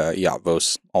lot,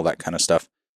 Yatvos, all that kind of stuff.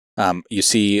 You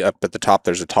see up at the top,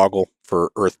 there's a toggle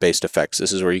for earth-based effects.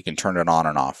 This is where you can turn it on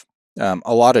and off.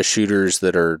 A lot of shooters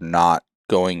that are not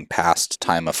going past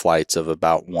time of flights of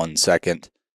about 1 second,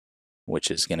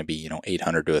 which is going to be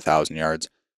 800 to 1,000 yards,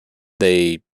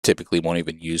 they typically won't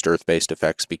even use earth-based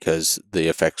effects because the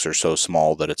effects are so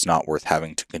small that it's not worth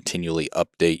having to continually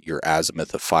update your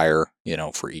azimuth of fire,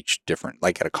 for each different,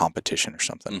 like at a competition or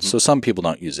something. So some people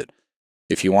don't use it.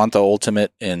 If you want the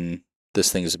ultimate in this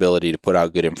thing's ability to put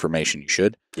out good information, you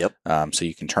should. Yep. So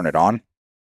you can turn it on.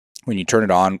 When you turn it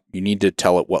on, you need to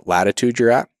tell it what latitude you're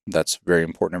at. That's very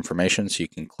important information. So you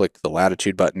can click the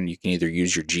latitude button. You can either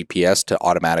use your GPS to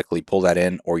automatically pull that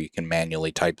in, or you can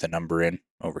manually type the number in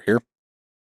over here.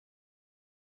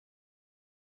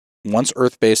 Once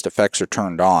earth-based effects are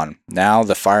turned on, now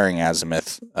the firing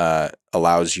azimuth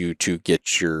allows you to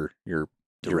get your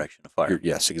Direction of fire.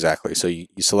 Yes, exactly. So you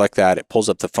select that. It pulls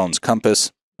up the phone's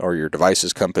compass or your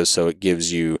device's compass, so it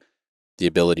gives you the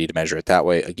ability to measure it that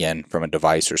way. Again, from a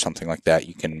device or something like that,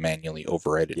 you can manually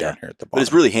override it down here at the bottom. But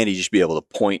it's really handy just to be able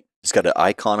to point. It's got an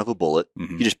icon of a bullet.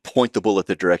 Mm-hmm. You just point the bullet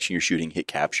the direction you're shooting, hit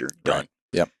capture, done. Right.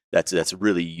 Yep. That's a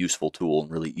really useful tool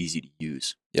and really easy to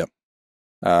use. Yep.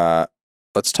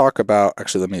 Let's talk about,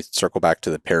 actually, let me circle back to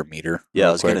the parameter. Yeah,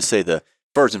 I was going to say, as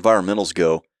far as environmentals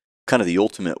go, kind of the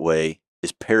ultimate way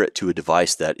is pair it to a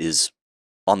device that is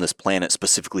on this planet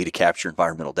specifically to capture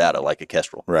environmental data, like a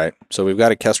Kestrel. Right. So we've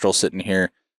got a Kestrel sitting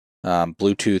here.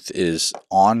 Bluetooth is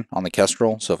on the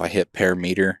Kestrel. So if I hit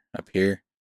parameter up here,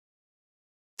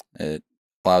 it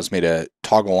allows me to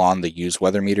toggle on the use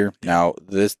weather meter. Now,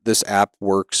 this app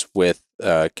works with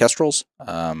Kestrels.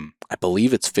 I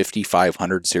believe it's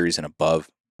 5500 series and above.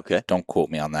 Okay. Don't quote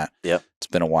me on that. Yep. It's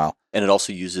been a while. And it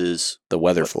also uses the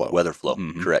weather flow. Weather flow,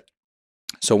 correct.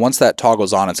 So once that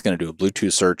toggles on, it's going to do a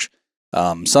Bluetooth search.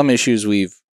 Some issues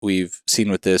we've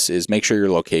seen with this is make sure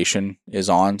your location is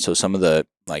on. So some of the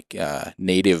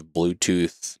native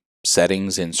Bluetooth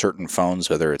settings in certain phones,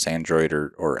 whether it's Android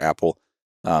or Apple,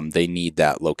 they need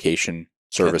that location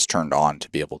service turned on to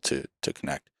be able to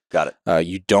connect. Got it.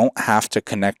 You don't have to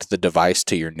connect the device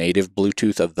to your native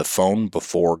Bluetooth of the phone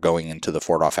before going into the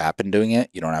FortOff app and doing it.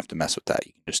 You don't have to mess with that.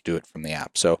 You can just do it from the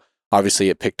app. So obviously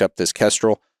it picked up this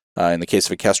Kestrel. In the case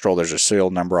of a Kestrel, there's a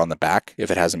serial number on the back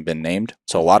if it hasn't been named.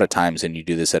 So a lot of times when you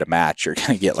do this at a match, you're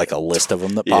going to get like a list of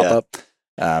them that pop up.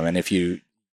 And if you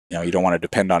don't want to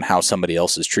depend on how somebody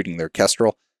else is treating their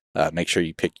Kestrel, make sure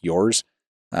you pick yours.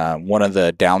 One of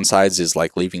the downsides is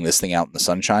like leaving this thing out in the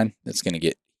sunshine. It's going to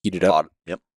get heated up.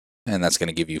 Yep. And that's going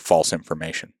to give you false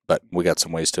information. But we got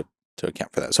some ways to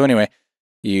account for that. So anyway,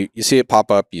 you see it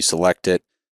pop up, you select it.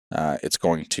 It's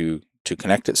going to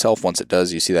connect itself. Once it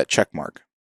does, you see that check mark.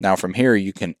 Now from here,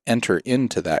 you can enter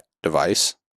into that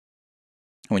device.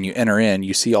 When you enter in,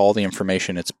 you see all the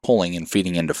information it's pulling and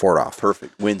feeding into FortOff.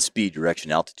 Perfect. Wind speed,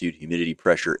 direction, altitude, humidity,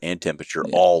 pressure, and temperature,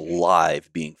 all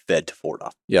live being fed to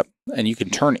FortOff. Yep. And you can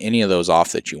turn any of those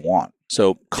off that you want.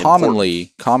 So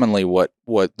commonly what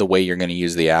the way you're going to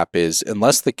use the app is,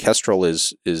 unless the Kestrel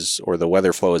is or the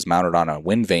weather flow is mounted on a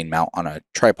wind vane mount on a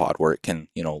tripod where it can,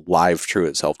 live true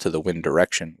itself to the wind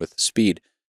direction with the speed,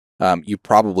 you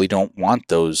probably don't want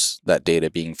that data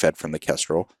being fed from the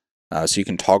Kestrel. So you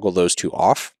can toggle those two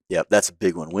off. Yeah, that's a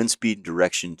big one. Wind speed and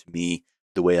direction, to me,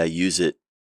 the way I use it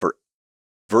for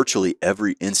virtually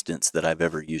every instance that I've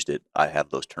ever used it, I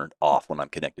have those turned off when I'm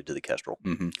connected to the Kestrel.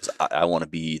 Because I want to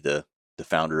be the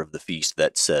founder of the feast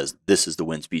that says this is the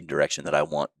wind speed and direction that I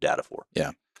want data for. Yeah.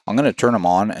 I'm going to turn them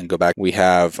on and go back. We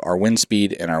have our wind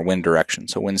speed and our wind direction.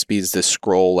 So wind speed is this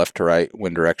scroll left to right.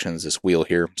 Wind direction is this wheel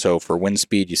here. So for wind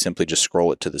speed, you simply just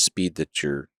scroll it to the speed that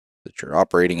you're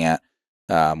operating at.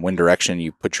 Wind direction,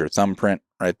 you put your thumbprint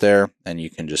right there, and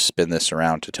you can just spin this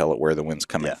around to tell it where the wind's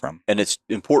coming from. And it's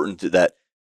important that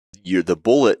the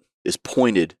bullet is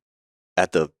pointed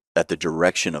at the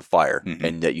direction of fire,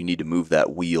 and that you need to move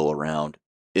that wheel around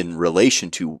in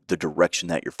relation to the direction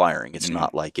that you're firing. It's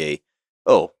not like it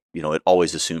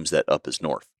always assumes that up is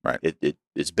north. Right.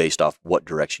 It's based off what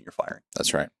direction you're firing.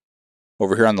 That's right.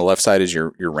 Over here on the left side is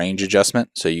your range adjustment,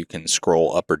 so you can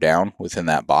scroll up or down within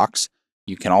that box.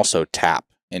 You can also tap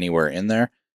anywhere in there,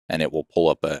 and it will pull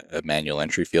up a manual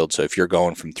entry field. So if you're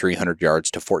going from 300 yards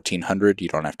to 1,400, you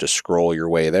don't have to scroll your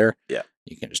way there. Yeah.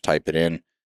 You can just type it in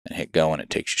and hit go, and it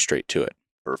takes you straight to it.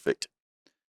 Perfect.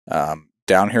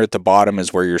 Down here at the bottom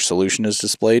is where your solution is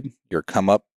displayed, your come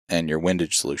up and your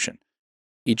windage solution.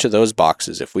 Each of those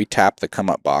boxes, if we tap the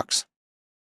come up box,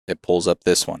 it pulls up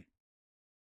this one.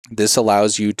 This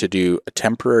allows you to do a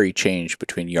temporary change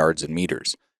between yards and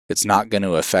meters. It's not going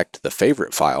to affect the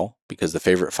favorite file because the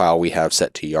favorite file we have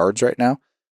set to yards right now.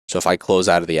 So if I close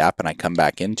out of the app and I come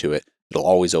back into it, it'll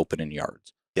always open in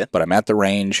yards. Yeah. But I'm at the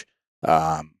range.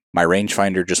 My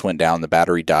rangefinder just went down. The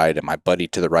battery died, and my buddy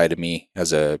to the right of me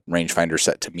has a rangefinder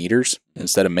set to meters.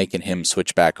 Instead of making him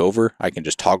switch back over, I can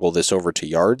just toggle this over to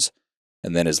yards.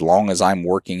 And then as long as I'm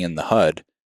working in the HUD,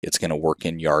 it's going to work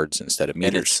in yards instead of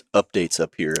meters. And it's updates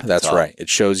up here. That's right. It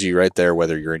shows you right there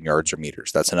whether you're in yards or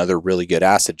meters. That's another really good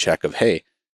acid check of, hey,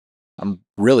 I'm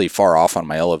really far off on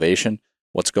my elevation.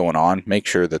 What's going on? Make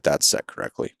sure that that's set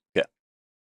correctly. Yeah.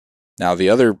 Now,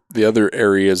 the other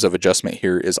areas of adjustment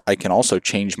here is I can also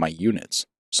change my units.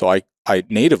 So I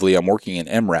natively, I'm working in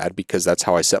MRAD because that's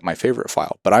how I set my favorite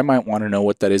file. But I might want to know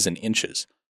what that is in inches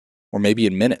or maybe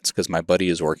in minutes because my buddy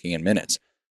is working in minutes.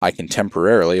 I can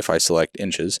temporarily, if I select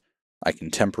inches, I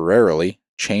can temporarily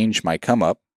change my come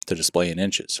up to display in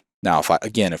inches. Now, if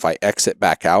I exit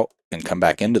back out and come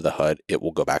back into the HUD, it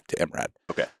will go back to MRAD.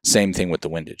 Okay. Same thing with the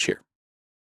windage here.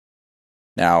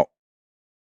 Now,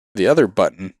 The other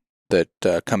button that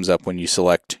comes up when you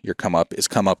select your come up is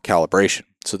come up calibration.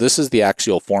 So this is the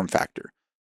axial form factor.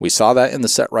 We saw that in the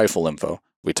set rifle info.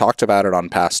 We talked about it on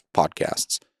past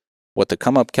podcasts. What the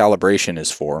come up calibration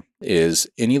is for is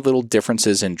any little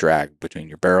differences in drag between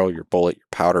your barrel, your bullet, your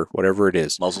powder, whatever it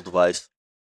is. Muzzle device.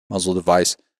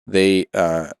 They're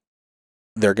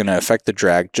going to affect the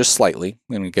drag just slightly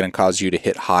and going to cause you to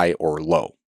hit high or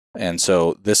low. And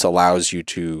so this allows you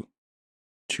to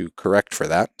correct for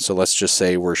that. So let's just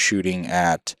say we're shooting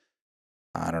at,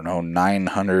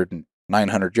 900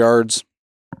 yards.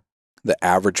 The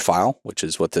average file, which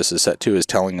is what this is set to, is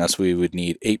telling us we would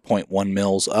need 8.1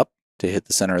 mils up to hit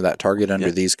the center of that target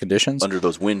under these conditions. Under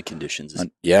those wind conditions.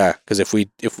 Because if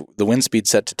the wind speed's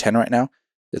set to 10 right now,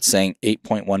 it's saying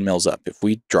 8.1 mils up. If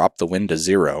we drop the wind to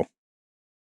 0,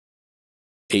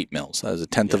 8 mils. That is a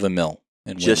tenth of a mil.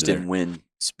 In wind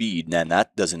speed. And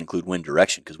that doesn't include wind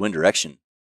direction, because wind direction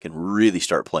can really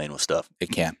start playing with stuff.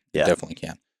 It can. Yeah. It definitely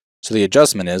can. So the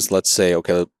adjustment is, let's say,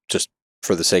 okay, just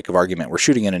for the sake of argument, we're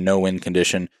shooting in a no wind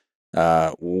condition.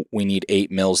 We need 8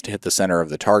 mils to hit the center of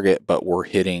the target, but we're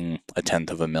hitting a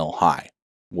tenth of a mil high.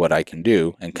 What I can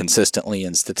do, and consistently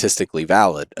and statistically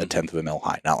valid, a tenth of a mil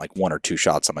high, not like 1 or 2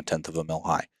 shots, I'm a tenth of a mil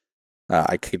high.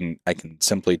 I can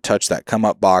simply touch that come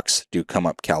up box, do come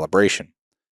up calibration.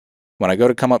 When I go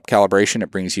to come up calibration,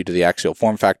 it brings you to the axial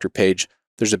form factor page.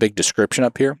 There's a big description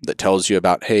up here that tells you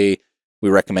about, hey, we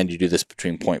recommend you do this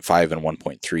between 0.5 and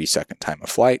 1.3 second time of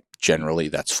flight. Generally,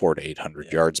 that's 400 to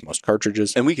 800 yards, most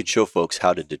cartridges. And we could show folks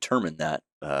how to determine that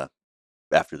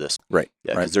after this. Right.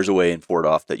 Yeah, because there's a way in Fort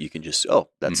Off that you can just,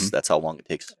 that's how long it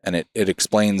takes. And it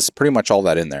explains pretty much all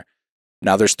that in there.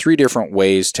 Now, there's 3 different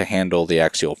ways to handle the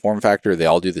axial form factor. They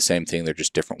all do the same thing. They're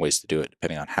just different ways to do it,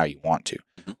 depending on how you want to.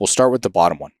 We'll start with the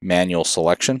bottom one, manual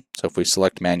selection. So if we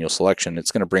select manual selection,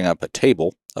 it's going to bring up a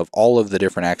table of all of the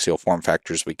different axial form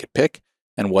factors we could pick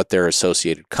and what their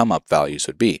associated come-up values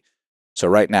would be. So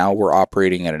right now, we're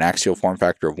operating at an axial form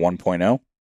factor of 1.0.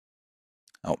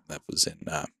 Oh, that was in,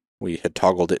 we had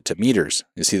toggled it to meters.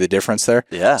 You see the difference there?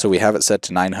 Yeah. So we have it set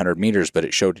to 900 meters, but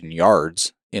it showed in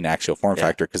yards in axial form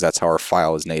factor because that's how our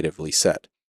file is natively set.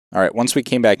 All right, once we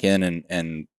came back in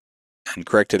and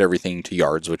corrected everything to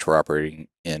yards, which we're operating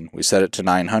in, we set it to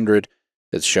 900.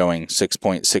 It's showing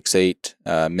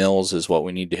 6.68 mils is what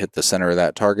we need to hit the center of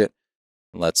that target.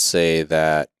 Let's say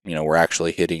that, we're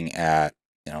actually hitting at,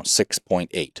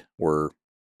 6.8. We're a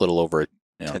little over,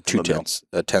 2 tenths,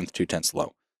 a tenth, 2 tenths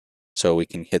low. So we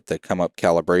can hit the come up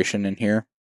calibration in here.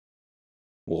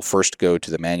 We'll first go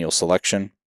to the manual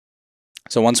selection.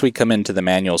 So once we come into the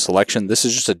manual selection, this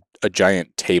is just a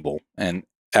giant table. And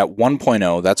at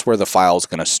 1.0, that's where the file is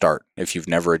going to start if you've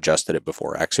never adjusted it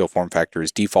before. Axial form factor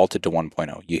is defaulted to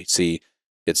 1.0. You see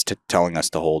it's telling us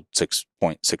to hold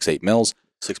 6.68 mils.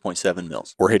 6.7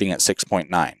 mils. We're hitting at 6.9,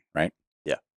 right?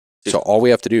 Yeah. So all we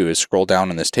have to do is scroll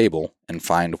down in this table and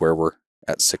find where we're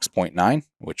at 6.9,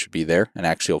 which would be there, an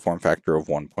axial form factor of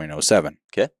 1.07.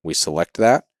 Okay. We select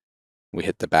that. We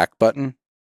hit the back button,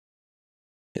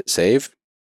 hit save,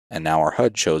 and now our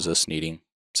HUD shows us needing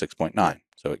 6.9.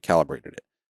 So it calibrated it.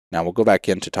 Now we'll go back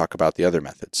in to talk about the other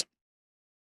methods.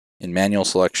 In manual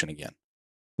selection again,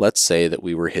 let's say that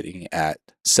we were hitting at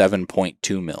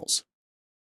 7.2 mils.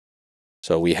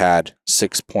 So we had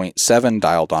 6.7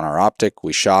 dialed on our optic,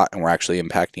 we shot, and we're actually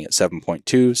impacting at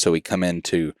 7.2. So we come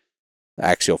into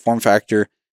axial form factor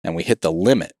and we hit the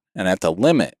limit. And at the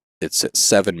limit, it's at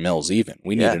 7 mils even.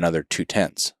 We need another 2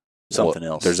 tenths. Something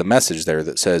else. There's a message there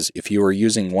that says, if you are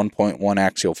using 1.1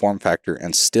 axial form factor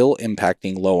and still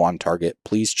impacting low on target,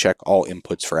 please check all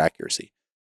inputs for accuracy.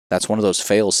 That's one of those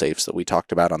fail safes that we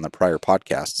talked about on the prior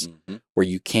podcasts, where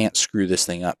you can't screw this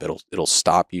thing up. It'll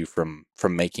stop you from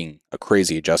making a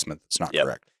crazy adjustment that's not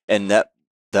correct. And that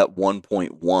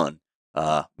 1.1,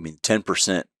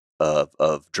 10%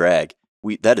 of drag,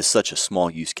 that is such a small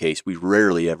use case. We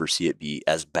rarely ever see it be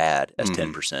as bad as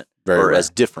 10%, as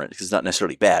different. Because it's not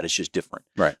necessarily bad; it's just different.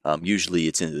 Right. Usually,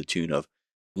 it's in the tune of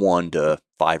 1 to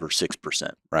 5 or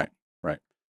 6%. Right.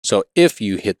 So if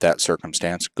you hit that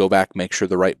circumstance, go back, make sure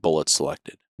the right bullet's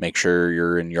selected. Make sure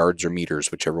you're in yards or meters,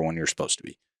 whichever one you're supposed to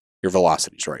be. Your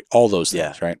velocity's right. All those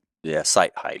things, right? Yeah,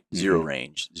 sight height, 0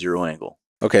 range, 0 angle.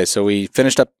 Okay, so we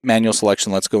finished up manual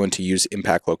selection. Let's go into use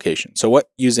impact location. So what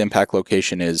use impact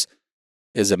location is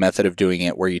a method of doing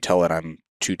it where you tell it I'm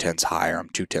 2 tenths high or I'm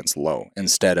 2 tenths low,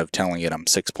 instead of telling it I'm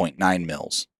 6.9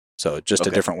 mils. So just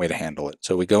a different way to handle it.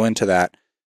 So we go into that.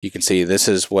 You can see this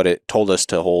is what it told us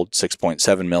to hold,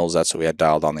 6.7 mils. That's what we had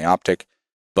dialed on the optic.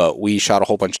 But we shot a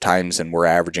whole bunch of times and we're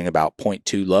averaging about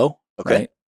 0.2 low. Okay. Right?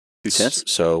 2 tenths.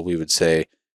 So we would say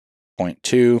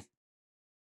 0.2.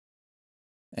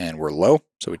 and we're low.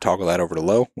 So we toggle that over to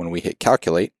low. When we hit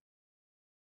calculate,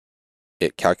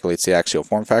 it calculates the axial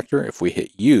form factor. If we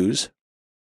hit use,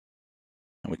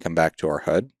 and we come back to our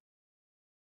HUD,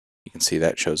 you can see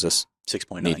that shows us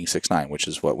 6.9. needing 6.9, which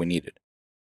is what we needed.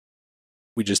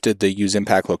 We just did the use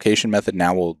impact location method.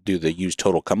 Now we'll do the use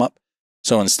total come up.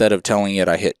 So instead of telling it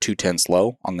I hit 0.2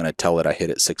 low, I'm going to tell it I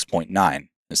hit at 6.9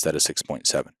 instead of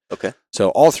 6.7. Okay. So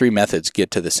all three methods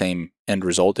get to the same end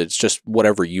result. It's just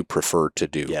whatever you prefer to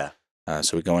do. Yeah.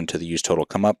 So we go into the use total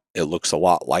come up. It looks a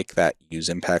lot like that use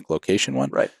impact location one.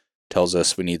 Right. Tells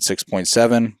us we need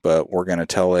 6.7, but we're going to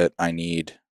tell it I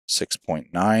need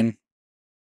 6.9.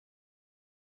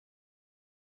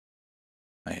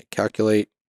 I hit calculate,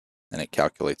 and it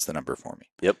calculates the number for me.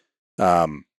 Yep.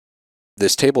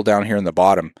 This table down here in the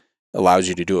bottom allows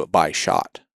you to do it by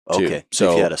shot. Too. Okay.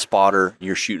 So if you had a spotter,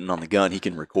 you're shooting on the gun, he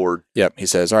can record. Yep. He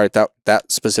says, all right, that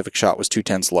specific shot was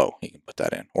 0.2 low. He can put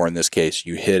that in. Or in this case,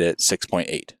 you hit it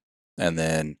 6.8. And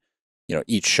then,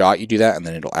 each shot you do that, and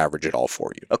then it'll average it all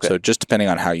for you. Okay. So just depending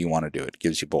on how you want to do it, it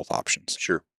gives you both options.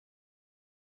 Sure.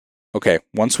 Okay.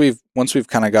 Once we've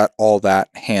kind of got all that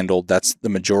handled, that's the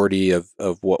majority of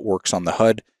what works on the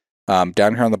HUD.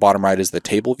 Down here on the bottom right is the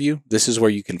table view. This is where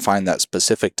you can find that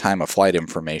specific time of flight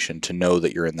information to know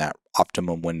that you're in that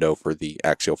optimum window for the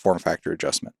axial form factor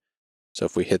adjustment. So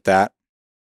if we hit that,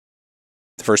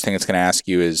 the first thing it's going to ask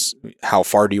you is how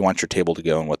far do you want your table to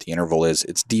go and what the interval is.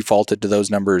 It's defaulted to those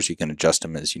numbers. You can adjust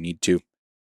them as you need to.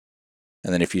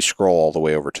 And then if you scroll all the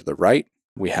way over to the right,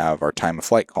 we have our time of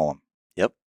flight column.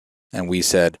 Yep. And we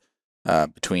said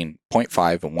between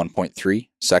 0.5 and 1.3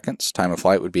 seconds, time of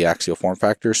flight would be axial form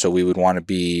factor. So we would want to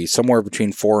be somewhere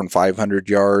between 400 and 500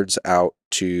 yards out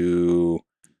to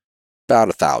about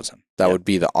 1,000. That would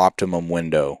be the optimum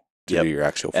window to do your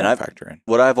axial form factor in.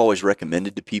 What I've always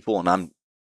recommended to people, and I'm,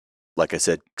 like I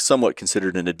said, somewhat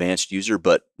considered an advanced user,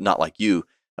 but not like you.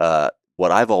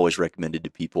 What I've always recommended to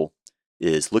people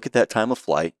is look at that time of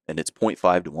flight, and it's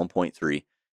 0.5 to 1.3.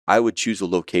 I would choose a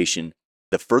location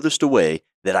the furthest away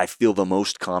that I feel the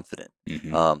most confident.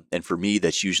 Mm-hmm. And for me,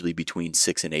 that's usually between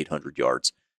 600 and 800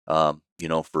 yards.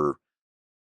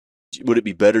 Would it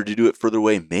be better to do it further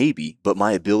away? Maybe, but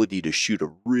my ability to shoot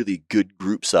a really good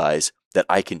group size that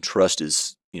I can trust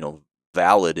is,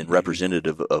 valid and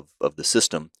representative of the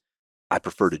system, I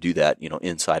prefer to do that,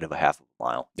 inside of a half a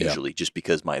mile, usually, just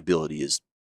because my ability is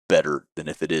better than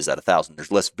if it is at 1,000.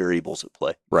 There's less variables at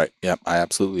play. Right. Yeah, I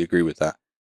absolutely agree with that.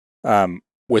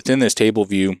 Within this table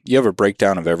view, you have a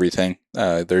breakdown of everything.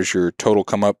 There's your total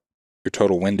come up, your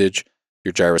total windage,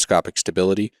 your gyroscopic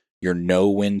stability, your no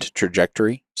wind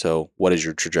trajectory. So what is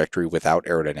your trajectory without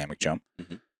aerodynamic jump?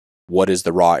 Mm-hmm. What is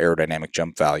the raw aerodynamic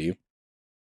jump value?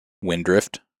 Wind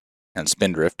drift and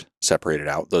spin drift separated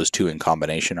out. Those two in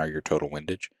combination are your total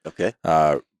windage. Okay.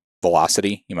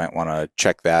 Velocity, you might want to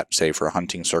check that, say for a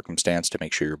hunting circumstance to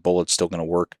make sure your bullet's still going to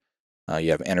work.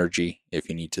 You have energy if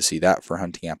you need to see that for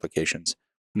hunting applications.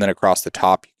 And then across the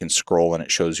top, you can scroll and it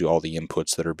shows you all the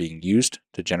inputs that are being used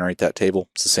to generate that table.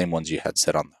 It's the same ones you had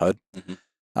set on the HUD.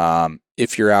 Mm-hmm.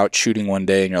 If you're out shooting one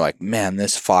day and you're like, man,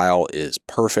 this file is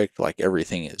perfect, like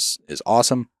everything is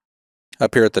awesome.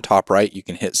 Up here at the top right, you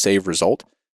can hit save result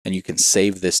and you can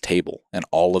save this table and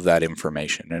all of that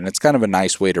information. And it's kind of a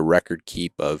nice way to record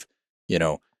keep of,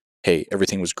 hey,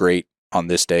 everything was great on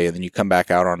this day. And then you come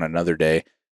back out on another day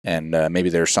and maybe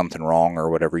there's something wrong or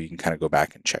whatever. You can kind of go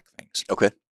back and check things.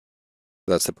 Okay.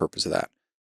 That's the purpose of that.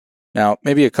 Now,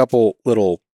 maybe a couple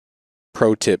little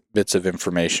pro tip bits of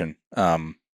information.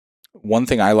 One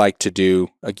thing I like to do,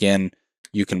 again,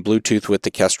 you can Bluetooth with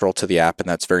the Kestrel to the app, and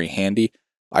that's very handy.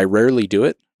 I rarely do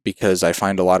it because I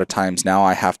find a lot of times now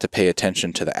I have to pay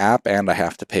attention to the app and I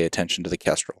have to pay attention to the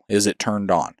Kestrel. Is it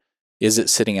turned on? Is it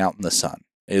sitting out in the sun?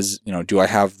 Do I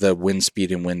have the wind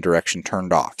speed and wind direction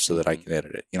turned off so that I can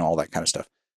edit it? All that kind of stuff.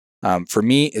 For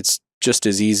me, it's just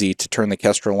as easy to turn the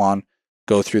Kestrel on,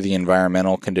 go through the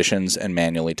environmental conditions and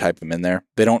manually type them in there.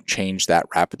 They don't change that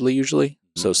rapidly usually.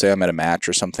 So say I'm at a match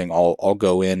or something, I'll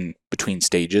go in between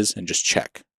stages and just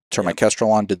check. Turn my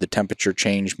Kestrel on. Did the temperature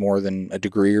change more than a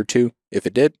degree or two? If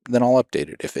it did, then I'll update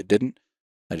it. If it didn't,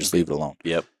 I just leave it alone.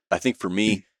 Yep. I think for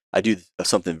me, I do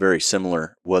something very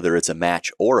similar. Whether it's a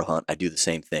match or a hunt, I do the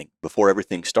same thing. Before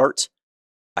everything starts,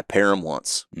 I pair them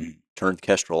once, turn the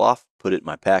Kestrel off, put it in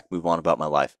my pack, move on about my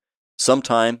life.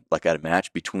 Sometime, like at a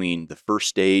match between the first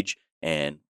stage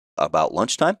and about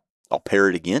lunchtime, I'll pair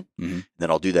it again. Then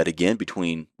I'll do that again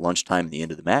between lunchtime and the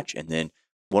end of the match. And then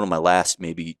one of my last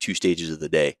maybe 2 stages of the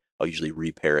day, I'll usually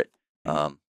repair it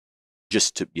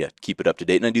just to keep it up to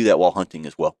date. And I do that while hunting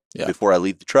as well. Yeah. Before I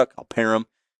leave the truck, I'll pair them.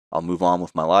 I'll move on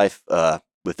with my life.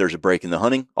 If there's a break in the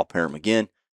hunting, I'll pair them again.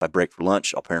 If I break for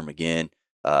lunch, I'll pair them again.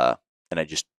 And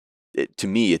to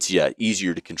me, it's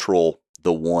easier to control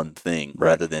the one thing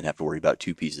rather than have to worry about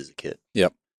two pieces of kit.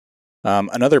 Yep.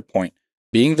 Another point,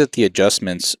 being that the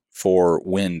adjustments for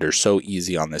wind are so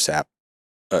easy on this app,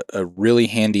 a really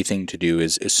handy thing to do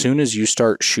is as soon as you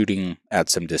start shooting at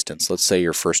some distance, let's say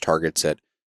your first target's at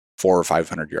 400 or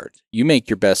 500 yards, you make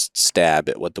your best stab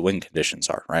at what the wind conditions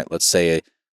are, right? Let's say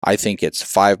I think it's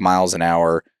 5 miles an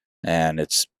hour and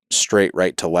it's straight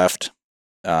right to left.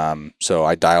 So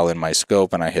I dial in my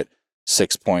scope and I hit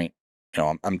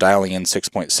I'm dialing in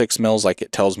 6.6 mils like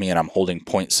it tells me, and I'm holding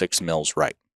 0.6 mils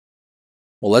right.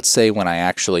 Well, let's say when I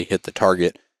actually hit the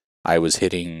target, I was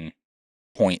hitting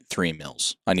 0.3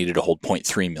 mils. I needed to hold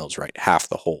 0.3 mils right, half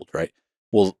the hold, right?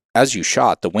 Well, as you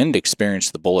shot, the wind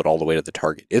experienced the bullet all the way to the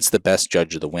target. It's the best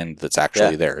judge of the wind that's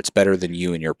actually there. It's better than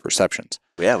you and your perceptions.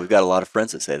 Yeah, we've got a lot of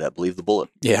friends that say that. Believe the bullet.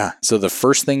 Yeah. So the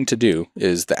first thing to do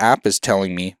is the app is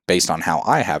telling me, based on how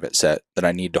I have it set, that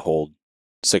I need to hold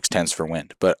 0.6 for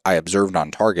wind. But I observed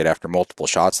on target after multiple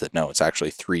shots that no, it's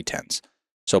actually 0.3.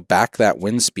 So back that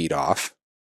wind speed off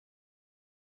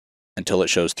until it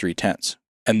shows 0.3.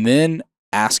 And then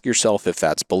ask yourself if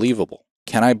that's believable.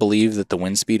 Can I believe that the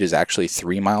wind speed is actually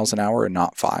 3 miles an hour and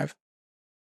not 5?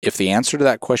 If the answer to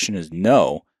that question is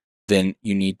no, then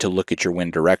you need to look at your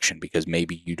wind direction because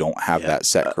maybe you don't have that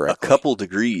set correctly. A couple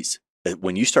degrees.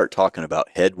 When you start talking about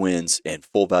headwinds and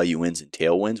full value winds and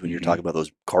tailwinds, when you're talking about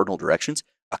those cardinal directions,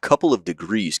 a couple of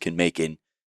degrees can make an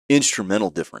instrumental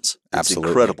difference. It's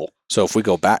Absolutely incredible. So if we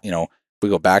go back,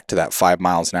 to that 5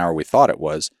 miles an hour we thought it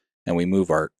was, and we move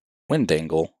our wind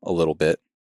angle a little bit,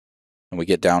 and we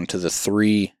get down to the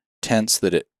 0.3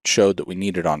 that it showed that we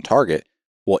needed on target,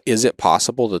 well, is it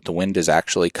possible that the wind is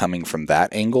actually coming from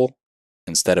that angle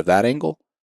instead of that angle?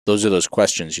 Those are those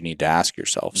questions you need to ask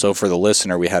yourself. So for the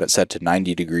listener, we had it set to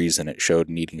 90 degrees and it showed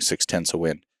needing 0.6 of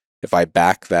wind. If I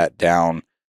back that down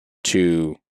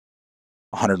to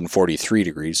 143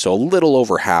 degrees, so a little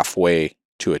over halfway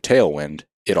to a tailwind,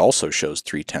 it also shows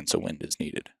 0.3 of wind is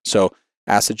needed. So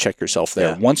acid check yourself there.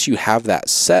 Yeah. Once you have that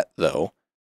set, though,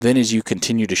 then as you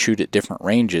continue to shoot at different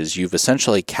ranges, you've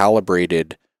essentially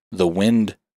calibrated the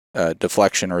wind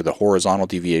deflection or the horizontal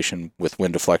deviation with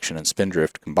wind deflection and spin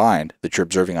drift combined that you're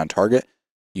observing on target.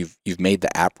 You've made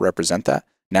the app represent that.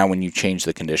 Now when you change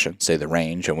the condition, say the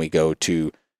range, and we go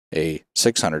to a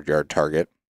 600-yard target,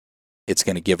 it's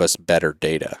going to give us better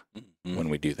data when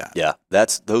we do that. Yeah,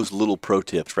 that's those little pro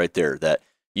tips right there that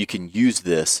you can use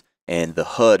this, and the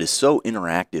HUD is so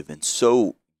interactive and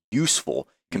so useful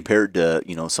compared to,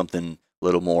 something a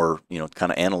little more,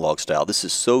 kind of analog style. This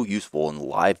is so useful in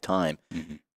live time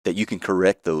that you can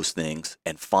correct those things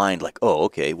and find like, oh,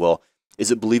 okay, well, is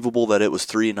it believable that it was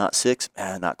 3 and not 6?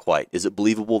 Not quite. Is it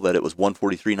believable that it was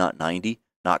 143, not 90?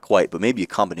 Not quite, but maybe a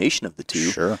combination of the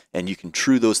two. Sure. And you can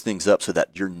true those things up so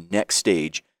that your next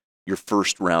stage, your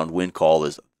first round wind call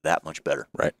is that much better.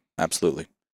 Right. Absolutely.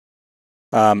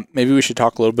 Maybe we should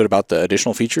talk a little bit about the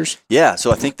additional features. Yeah.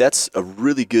 So I think that's a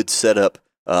really good setup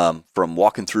from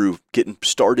walking through, getting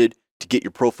started to get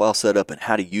your profile set up and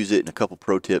how to use it and a couple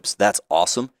pro tips. That's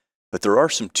awesome. But there are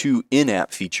some 2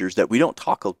 in-app features that we don't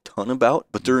talk a ton about,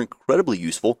 but they're incredibly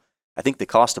useful. I think they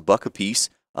cost $1 a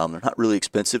piece. They're not really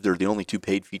expensive. They're the only 2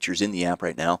 paid features in the app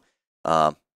right now.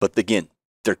 But again,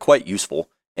 they're quite useful,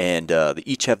 and they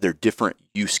each have their different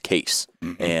use case.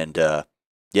 And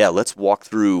let's walk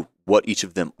through what each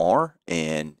of them are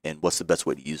and what's the best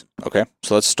way to use them. Okay,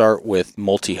 so let's start with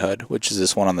multi-HUD, which is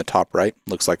this one on the top right.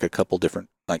 Looks like a couple different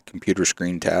computer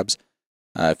screen tabs.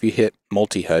 If you hit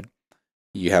multi-HUD,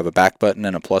 you have a back button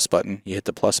and a plus button. You hit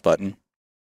the plus button,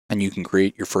 and you can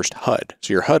create your first HUD.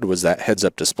 So your HUD was that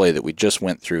heads-up display that we just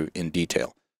went through in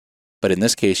detail. But in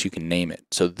this case, you can name it.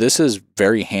 So this is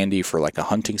very handy for like a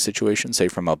hunting situation, say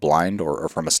from a blind or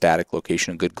from a static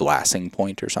location, a good glassing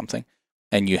point or something.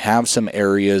 And you have some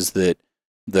areas that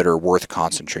are worth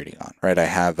concentrating on, right? I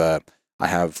have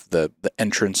the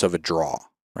entrance of a draw,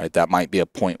 right? That might be a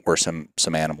point where some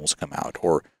animals come out,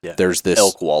 or there's this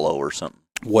elk wallow or something.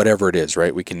 Whatever it is,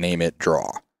 right? We can name it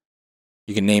draw.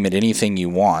 You can name it anything you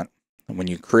want. And when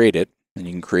you create it, and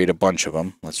you can create a bunch of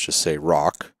them, let's just say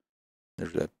rock.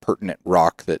 There's a pertinent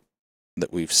rock that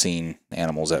we've seen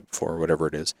animals at before, whatever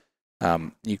it is.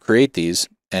 You create these,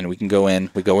 and we go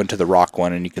into the rock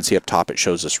one, and you can see up top it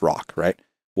shows us rock, right?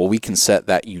 Well, we can set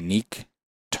that unique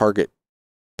target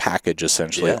package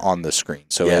essentially on the screen.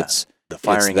 So it's the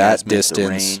firing that azimuth, distance,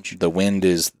 the range. The wind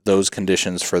is those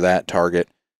conditions for that target,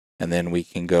 and then we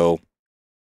can go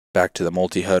back to the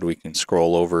multi-HUD. We can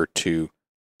scroll over to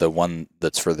the one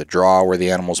that's for the draw where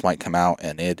the animals might come out,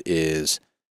 and it is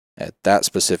at that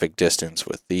specific distance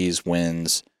with these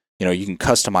winds you can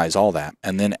customize all that.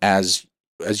 And then as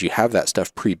you have that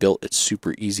stuff pre-built, it's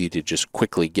super easy to just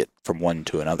quickly get from one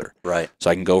to another. Right. So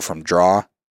I can go from draw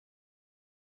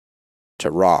to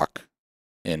rock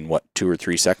in 2 or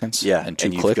 3 seconds? Yeah, and 2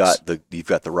 and clicks. you've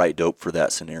got the right dope for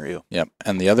that scenario. Yep.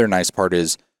 And the other nice part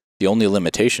is the only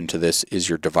limitation to this is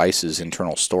your device's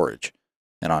internal storage.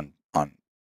 And on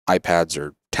iPads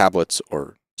or tablets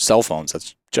or cell phones,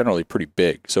 that's generally pretty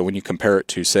big. So when you compare it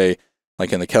to, say,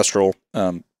 like in the Kestrel,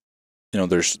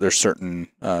 there's certain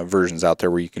versions out there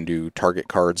where you can do target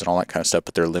cards and all that kind of stuff,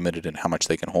 but they're limited in how much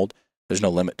they can hold. There's no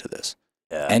limit to this.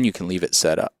 Yeah. And you can leave it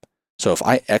set up. So if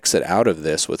I exit out of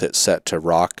this with it set to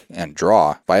rock and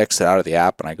draw, if I exit out of the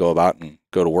app and I go about and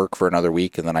go to work for another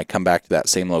week and then I come back to that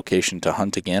same location to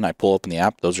hunt again, I pull open the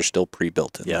app, those are still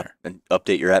pre-built in there. And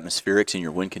update your atmospherics and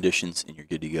your wind conditions and you're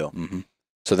good to go. Mm-hmm.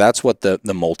 So that's what the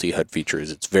multi-HUD feature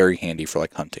is. It's very handy for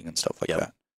like hunting and stuff like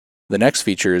that. The next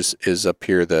feature is up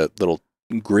here, the little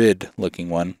grid looking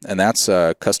one, and that's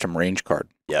a custom range card.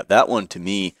 Yeah, that one to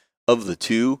me, of the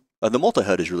two, the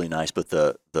multi-HUD is really nice, but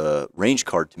the range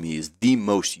card to me is the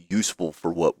most useful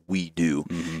for what we do.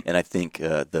 Mm-hmm. And I think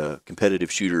the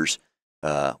competitive shooters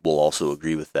will also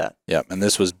agree with that. Yeah, and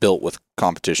this was built with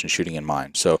competition shooting in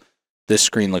mind. So this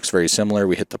screen looks very similar.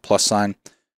 We hit the plus sign,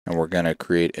 and we're going to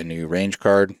create a new range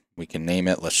card. We can name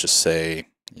it, let's just say,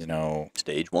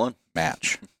 Stage 1.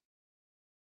 Match.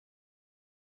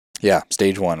 Yeah,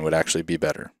 stage 1 would actually be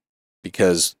better,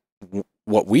 because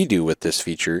what we do with this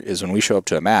feature is when we show up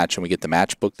to a match and we get the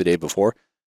match book the day before,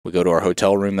 we go to our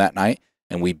hotel room that night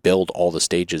and we build all the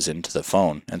stages into the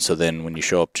phone. And so then when you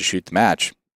show up to shoot the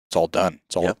match, it's all done.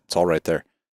 It's all right there.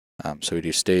 So we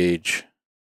do stage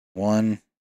 1.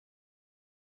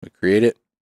 We create it.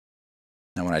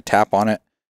 And when I tap on it,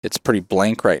 it's pretty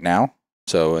blank right now.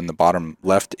 So in the bottom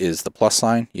left is the plus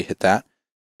sign. You hit that.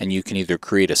 And you can either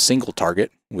create a single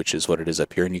target, which is what it is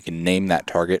up here, and you can name that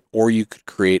target, or you could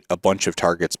create a bunch of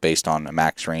targets based on a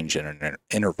max range and an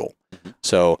interval. Mm-hmm.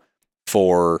 So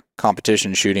for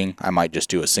competition shooting, I might just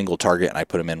do a single target and I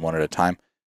put them in one at a time.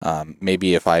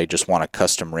 Maybe if I just want a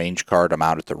custom range card, I'm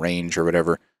out at the range or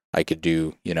whatever, I could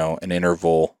do, an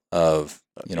interval of,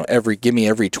 give me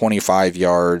every 25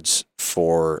 yards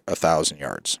for 1,000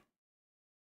 yards.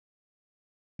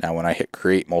 Now when I hit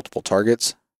create multiple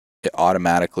targets, it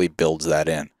automatically builds that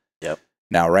in. Yep.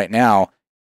 Now, right now,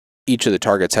 each of the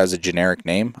targets has a generic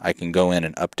name. I can go in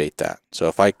and update that. So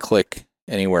if I click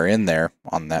anywhere in there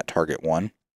on that target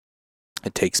 1,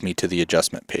 it takes me to the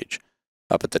adjustment page.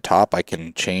 Up at the top, I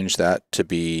can change that to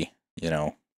be,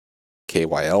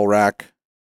 KYL rack.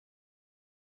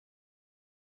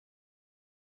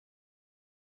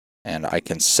 And I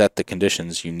can set the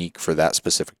conditions unique for that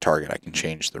specific target. I can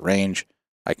change the range.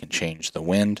 I can change the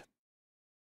wind.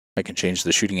 I can change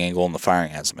the shooting angle and the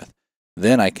firing azimuth.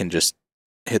 Then I can just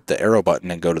hit the arrow button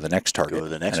and go to the next target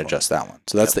and adjust that one.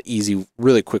 So that's the easy,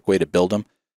 really quick way to build them.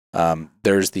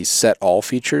 There's the set all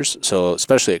features. So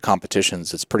especially at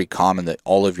competitions, it's pretty common that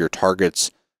all of your targets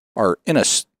are in a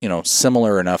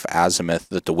similar enough azimuth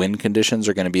that the wind conditions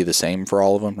are going to be the same for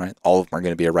all of them, right? All of them are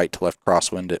going to be a right to left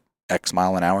crosswind at X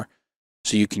mile an hour.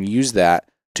 So you can use that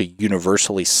to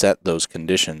universally set those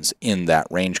conditions in that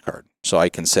range card. So I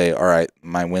can say, all right,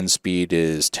 my wind speed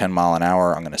is 10 mile an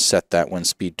hour. I'm going to set that wind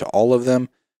speed to all of them.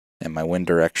 And my wind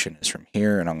direction is from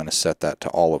here, and I'm going to set that to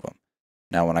all of them.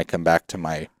 Now, when I come back to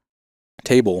my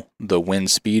table, the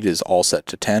wind speed is all set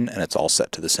to 10, and it's all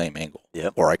set to the same angle.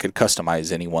 Yep. Or I could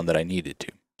customize any one that I needed to.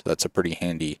 So that's a pretty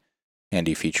handy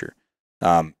feature.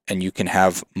 And you can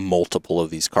have multiple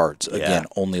of these cards. Again,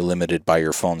 only limited by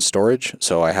your phone storage.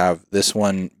 So I have this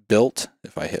one built.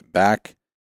 If I hit back,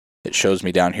 it shows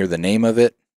me down here the name of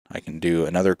it. I can do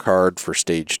another card for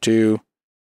stage 2.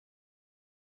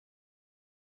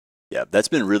 Yeah, that's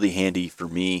been really handy for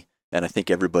me, and I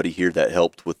think everybody here that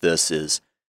helped with this is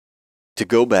to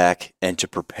go back and to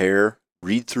prepare,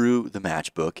 read through the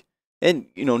match book. And,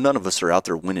 none of us are out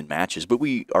there winning matches, but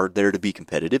we are there to be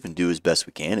competitive and do as best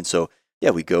we can. And so,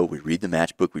 we go, we read the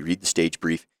match book, we read the stage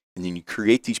brief, and then you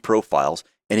create these profiles,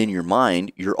 and in your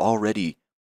mind, you're already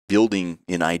building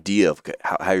an idea of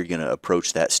how you're going to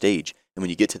approach that stage. And when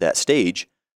you get to that stage,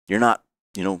 you're not,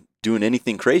 doing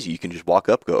anything crazy. You can just walk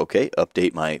up, go, okay,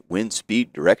 update my wind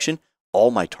speed direction. All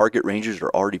my target ranges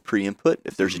are already pre-input.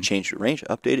 If there's a change to range,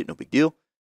 update it, no big deal.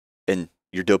 And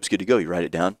your dope's good to go. You write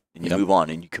it down and you move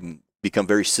on, and you can become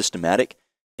very systematic.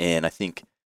 And I think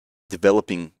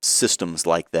developing systems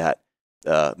like that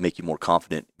make you more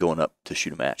confident going up to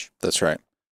shoot a match. That's right.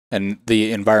 And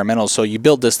the environmentals, so you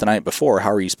build this the night before.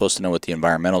 How are you supposed to know what the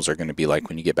environmentals are going to be like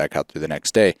when you get back out through the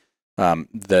next day?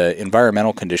 The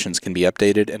environmental conditions can be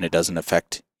updated, and it doesn't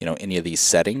affect any of these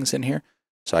settings in here.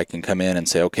 So I can come in and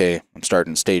say, okay, I'm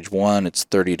starting stage 1. It's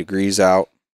 30 degrees out.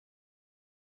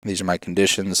 These are my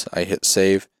conditions. I hit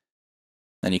save.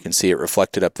 And you can see it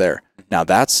reflected up there. Now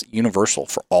that's universal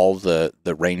for all the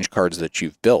range cards that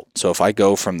you've built. So if I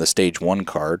go from the stage 1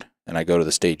 card and I go to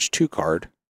the stage 2 card,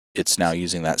 it's now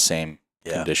using that same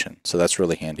condition. So that's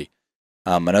really handy.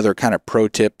 Another kind of pro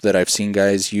tip that I've seen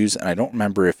guys use, and I don't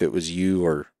remember if it was you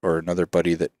or another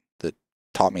buddy that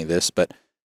taught me this, but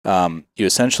you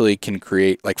essentially can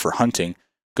create, like for hunting,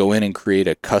 go in and create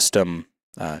a custom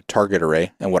target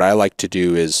array. And what I like to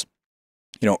do is,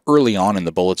 early on in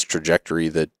the bullet's trajectory,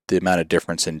 the amount of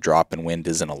difference in drop and wind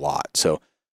isn't a lot. So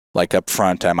like up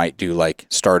front, I might do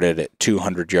start it at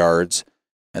 200 yards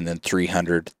and then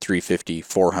 300, 350,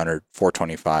 400,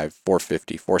 425,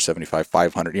 450, 475,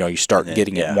 500. You start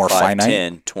getting it more 5, finite.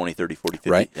 10, 20, 30, 40, 50.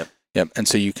 Right? Yep. And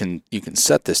so you can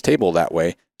set this table that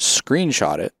way,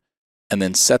 screenshot it, and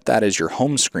then set that as your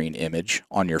home screen image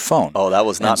on your phone. Oh, that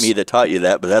was not me that taught you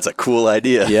that, but that's a cool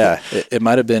idea. Yeah, it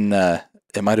might have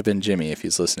been Jimmy if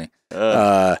he's listening.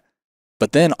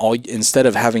 But then instead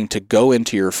of having to go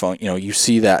into your phone, you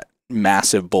see that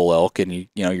massive bull elk and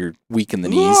you're weak in the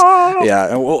knees.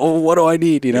 Yeah. What do I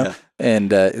need? Yeah.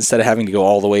 And instead of having to go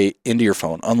all the way into your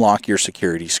phone, unlock your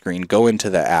security screen, go into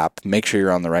the app, make sure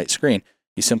you're on the right screen.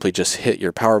 You simply just hit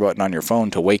your power button on your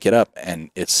phone to wake it up, and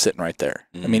it's sitting right there.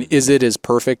 I mean, is it as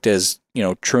perfect as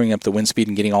truing up the wind speed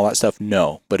and getting all that stuff?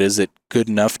 No, but is it good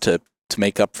enough to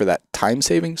make up for that time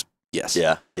savings? Yes.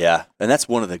 Yeah. And that's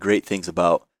one of the great things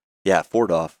about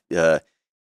FortOff.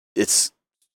 It's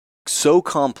so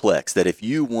complex that if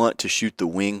you want to shoot the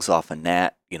wings off a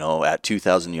gnat, at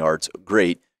 2,000 yards,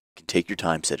 great. You can take your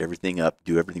time, set everything up,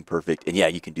 do everything perfect, and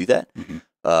you can do that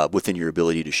within your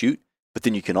ability to shoot. But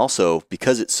then you can also,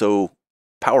 because it's so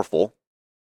powerful,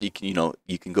 you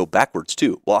can go backwards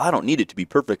too. Well, I don't need it to be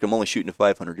perfect. I'm only shooting to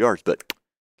 500 yards, but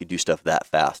you can do stuff that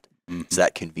fast. It's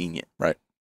that convenient. Right.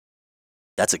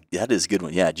 That is a good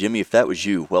one. Yeah, Jimmy, if that was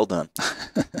you, well done.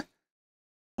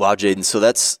 Wow, Jayden. So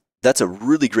that's a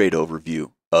really great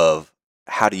overview of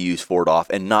how to use FortOff,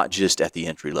 and not just at the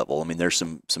entry level. I mean, there's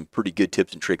some pretty good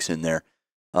tips and tricks in there.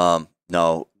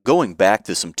 Now, going back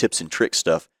to some tips and trick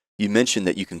stuff, you mentioned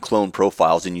that you can clone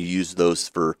profiles and you use those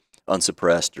for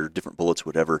unsuppressed or different bullets,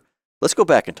 whatever. Let's go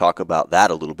back and talk about that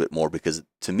a little bit more, because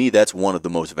to me, that's one of the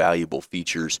most valuable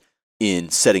features in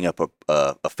setting up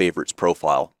a favorites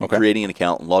profile, creating an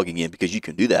account and logging in, because you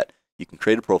can do that. You can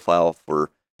create a profile for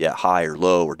high or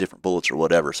low or different bullets or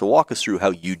whatever. So walk us through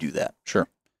how you do that. Sure.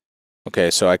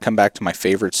 Okay, so I come back to my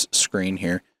favorites screen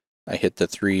here. I hit the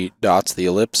 3 dots, the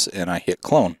ellipse, and I hit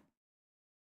clone.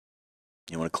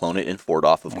 You want to clone it in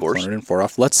FortOff, of course. Clone it in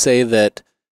FortOff. Let's say that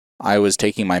I was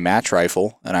taking my match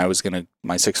rifle, and I was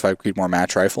my 6.5 Creedmoor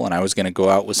match rifle, and I was going to go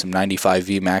out with some 95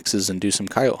 VMAXs and do some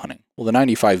coyote hunting. Well, the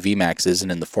 95 VMAX isn't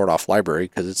in the FortOff library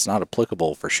because it's not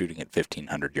applicable for shooting at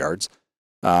 1,500 yards.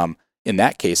 In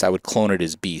that case, I would clone it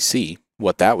as BC.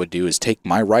 What that would do is take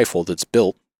my rifle that's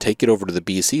built, take it over to the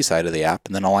BC side of the app,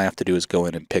 and then all I have to do is go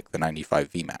in and pick the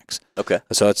 95 VMAX. Okay.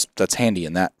 So that's handy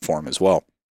in that form as well.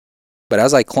 But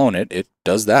as I clone it, it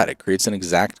does that. It creates an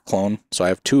exact clone. So I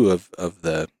have 2 of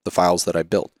the files that I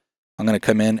built. I'm going to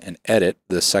come in and edit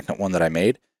the second one that I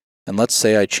made. And let's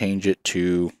say I change it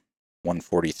to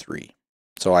 143.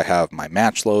 So I have my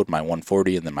match load, my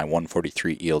 140, and then my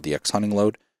 143 ELDX hunting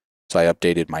load. So I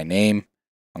updated my name.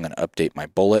 I'm going to update my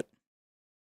bullet.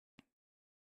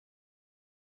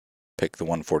 Pick the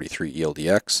 143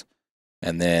 ELDX.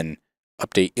 And then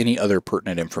update any other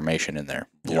pertinent information in there.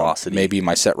 Velocity. Maybe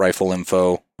my set rifle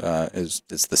info is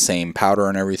the same powder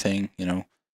and everything. Go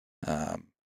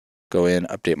in,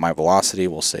 update my velocity.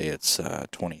 We'll say it's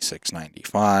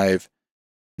 2695.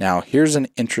 Now here's an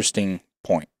interesting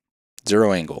point.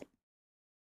 Zero angle.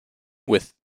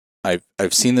 I've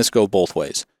seen this go both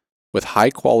ways. With high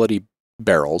quality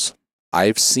barrels,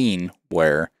 I've seen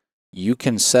where you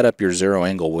can set up your zero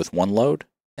angle with one load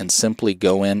and simply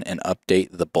go in and update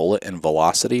the bullet and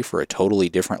velocity for a totally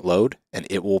different load, and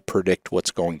it will predict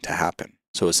what's going to happen.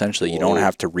 So essentially, you don't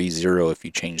have to re-zero if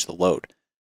you change the load.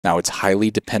 Now, it's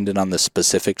highly dependent on the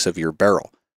specifics of your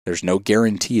barrel. There's no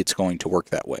guarantee it's going to work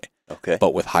that way. Okay.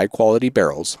 But with high-quality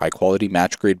barrels, high-quality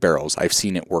match-grade barrels, I've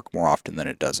seen it work more often than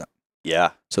it doesn't.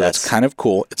 Yeah. So that's kind of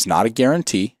cool. It's not a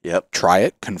guarantee. Yep. Try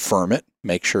it, confirm it,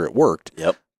 make sure it worked.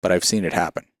 Yep. But I've seen it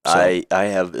happen. So, I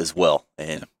have as well.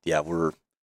 And we're...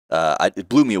 it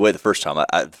blew me away the first time.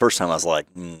 The first time I was like,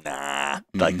 nah.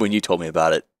 Mm-hmm. Like when you told me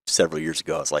about it several years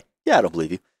ago, I was like, yeah, I don't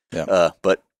believe you. Yeah.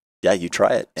 But yeah, you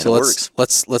try it and so it works.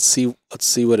 Let's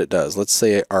see what it does. Let's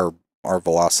say our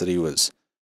velocity was,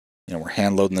 we're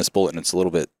hand loading this bullet and it's a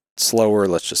little bit slower.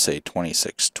 Let's just say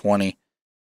 2620.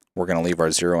 We're going to leave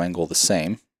our zero angle the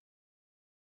same.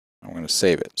 I'm going to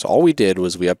save it. So all we did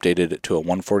was we updated it to a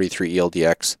 143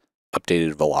 ELDX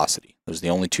updated velocity. Those are the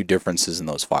only two differences in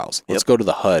those files. Let's go to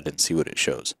the HUD and see what it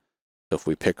shows. So if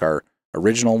we pick our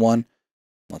original one,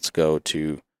 let's go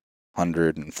to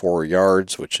 104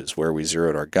 yards, which is where we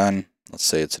zeroed our gun. Let's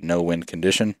say it's a no wind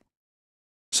condition.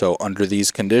 So under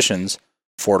these conditions,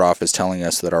 FORDOF is telling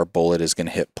us that our bullet is going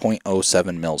to hit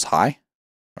 0.07 mils high.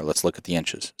 Or let's look at the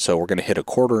inches. So we're going to hit a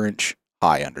 1/4 inch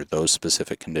high under those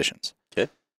specific conditions.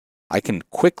 Okay. I can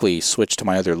quickly switch to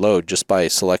my other load just by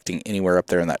selecting anywhere up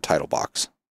there in that title box.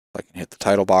 I can hit the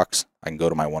title box. I can go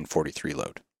to my 143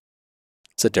 load.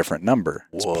 It's a different number.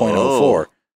 It's 0.04.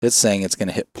 It's saying it's going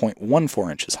to hit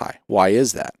 0.14 inches high. Why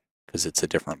is that? Because it's a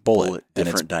different bullet.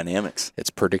 Different dynamics. It's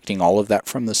predicting all of that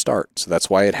from the start. So that's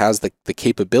why it has the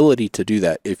capability to do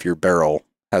that if your barrel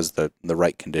has the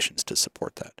right conditions to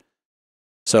support that.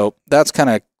 So that's kind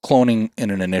of cloning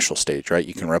in an initial stage, right?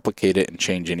 You can replicate it and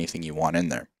change anything you want in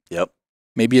there. Yep.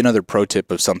 Maybe another pro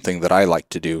tip of something that I like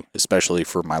to do, especially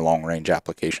for my long range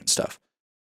application stuff.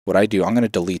 What I do, I'm going to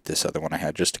delete this other one I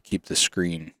had just to keep the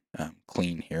screen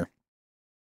clean here.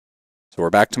 So we're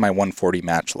back to my 140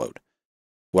 match load.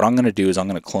 What I'm going to do is I'm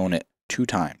going to clone it 2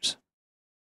 times.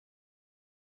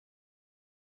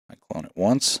 I clone it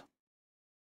once,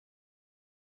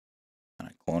 and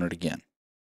I clone it again.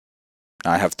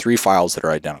 Now I have 3 files that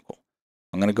are identical.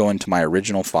 I'm going to go into my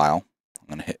original file. I'm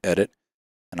going to hit edit,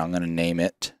 and I'm going to name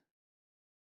it.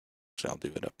 So I'll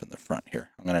do it up in the front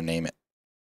here. I'm going to name it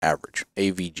average,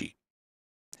 AVG.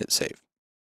 Hit save.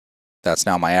 That's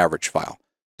now my average file,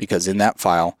 because in that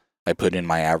file, I put in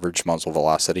my average muzzle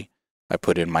velocity. I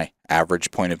put in my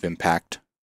average point of impact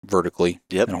vertically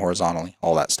and horizontally,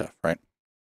 all that stuff, right?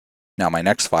 Now my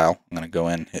next file, I'm going to go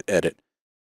in, hit edit.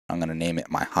 I'm going to name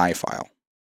it my high file.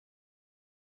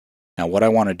 Now what I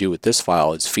want to do with this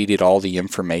file is feed it all the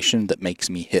information that makes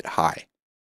me hit high.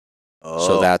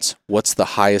 So that's what's the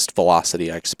highest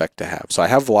velocity I expect to have. So I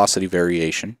have velocity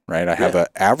variation, right? I have an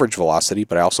average velocity,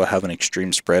 but I also have an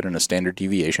extreme spread and a standard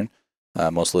deviation.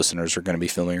 Most listeners are going to be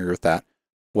familiar with that.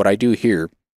 What I do here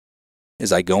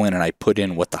is I go in and I put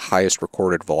in what the highest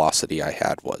recorded velocity I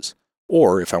had was.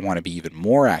 Or if I want to be even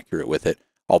more accurate with it,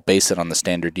 I'll base it on the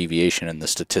standard deviation and the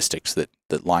statistics that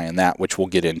lie in that, which we'll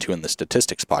get into in the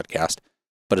statistics podcast.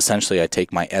 But essentially I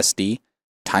take my SD,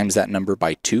 times that number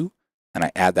by 2, and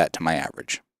I add that to my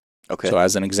average. Okay. So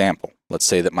as an example, let's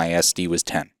say that my SD was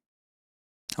 10.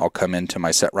 I'll come into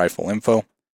my set rifle info.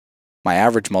 My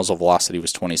average muzzle velocity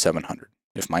was 2700.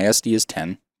 If my SD is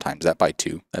 10, times that by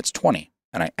 2, that's 20.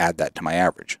 And I add that to my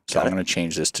average. So I'm going to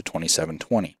change this to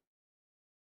 2720.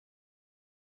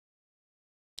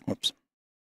 Whoops.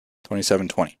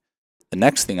 2720. The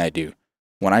next thing I do,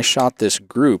 when I shot this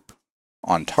group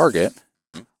on target,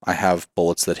 I have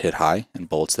bullets that hit high and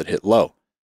bullets that hit low.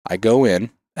 I go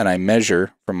in and I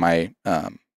measure from my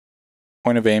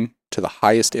point of aim to the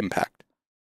highest impact.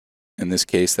 In this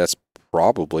case, that's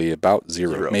probably about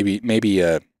 0. Maybe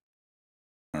I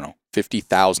don't know, 50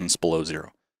 thousandths below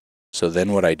 0. So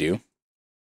then what I do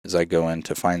is I go in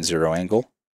to find zero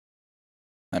angle.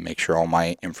 I make sure all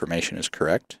my information is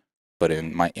correct. But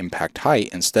in my impact height,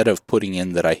 instead of putting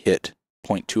in that I hit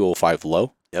 0.205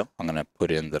 low, I'm going to put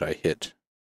in that I hit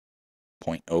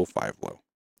 0.05 low,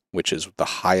 which is the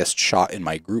highest shot in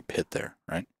my group hit there,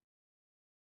 right?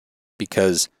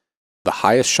 Because the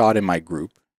highest shot in my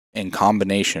group, in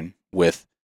combination with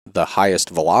the highest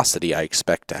velocity I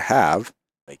expect to have,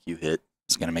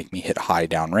 it's going to make me hit high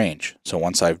downrange. So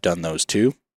once I've done those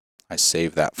two, I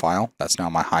save that file. That's now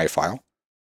my high file.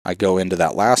 I go into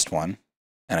that last one,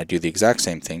 and I do the exact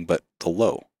same thing, but the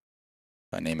low.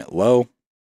 I name it low.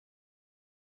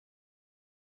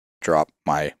 Drop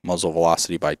my muzzle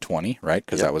velocity by 20, right?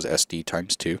 Because that was SD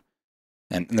times 2.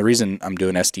 And the reason I'm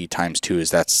doing SD times 2 is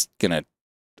that's going to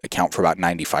account for about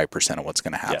 95% of what's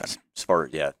going to happen. Yes.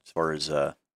 As far as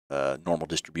normal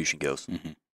distribution goes.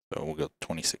 Mm-hmm. So we'll go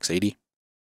 2680.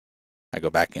 I go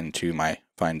back into my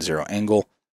find zero angle.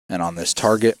 And on this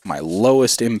target, my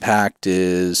lowest impact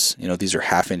is, these are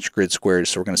 1/2-inch grid squares,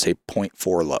 so we're going to say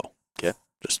 0.4 low. Okay.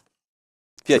 Just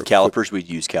if you had calipers, we'd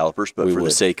use calipers, but for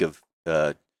the sake of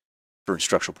for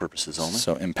instructional purposes only.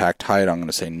 So impact height, I'm going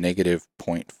to say negative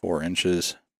 0.4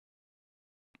 inches.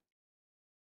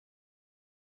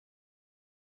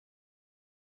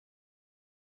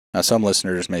 Now, some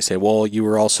listeners may say, well, you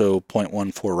were also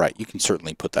 0.14 right. You can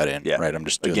certainly put that in, right? I'm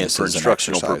just doing this for as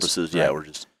instructional an exercise, purposes. right? We're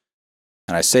just...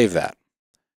 And I save that.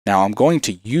 Now, I'm going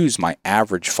to use my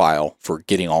average file for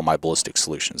getting all my ballistic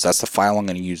solutions. That's the file I'm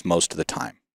going to use most of the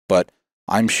time. But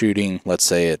I'm shooting, let's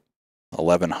say, at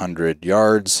 1,100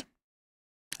 yards,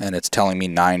 and it's telling me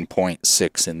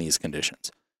 9.6 in these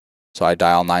conditions. So I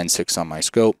dial 9.6 on my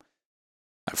scope.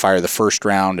 I fire the first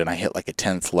round and I hit like a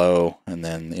 10th low, and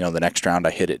then the next round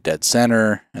I hit it dead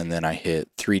center, and then I hit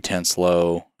 3/10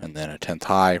 low, and then a 10th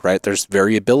high, right? There's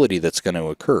variability that's going to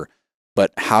occur.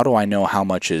 But how do I know how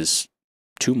much is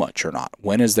too much or not?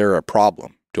 When is there a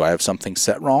problem? Do I have something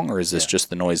set wrong, or is this just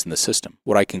the noise in the system?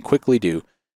 What I can quickly do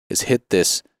is hit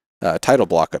this title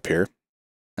block up here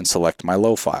and select my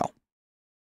low file.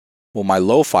 Well, my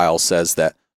low file says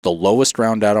that the lowest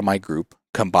round out of my group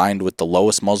combined with the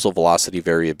lowest muzzle velocity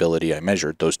variability I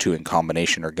measured, those two in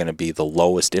combination are going to be the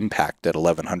lowest impact at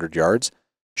 1,100 yards,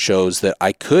 shows that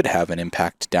I could have an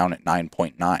impact down at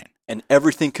 9.9. And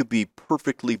everything could be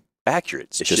perfectly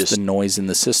accurate. It's just the noise in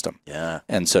the system. Yeah.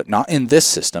 And so not in this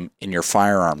system, in your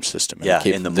firearm system.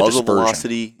 In the muzzle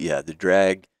velocity, the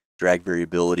drag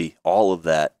variability, all of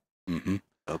that. Mm-hmm.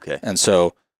 Okay. And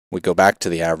so we go back to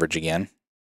the average again.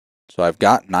 So I've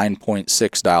got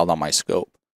 9.6 dialed on my scope.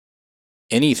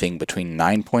 Anything between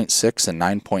 9.6 and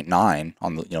 9.9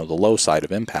 on the low side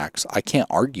of impacts, I can't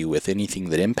argue with anything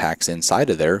that impacts inside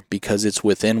of there because it's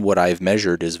within what I've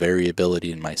measured as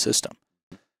variability in my system.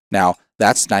 Now,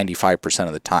 that's 95%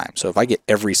 of the time. So if I get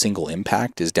every single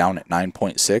impact is down at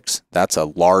 9.6, that's a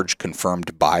large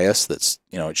confirmed bias that's,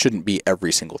 it shouldn't be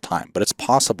every single time, but it's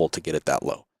possible to get it that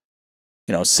low.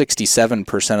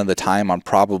 67% of the time I'm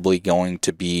probably going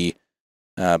to be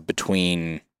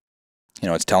between,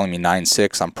 it's telling me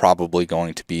 9.6, I'm probably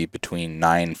going to be between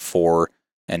 9.4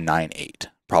 and 9.8.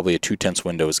 Probably a 2/10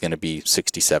 window is going to be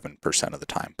 67% of the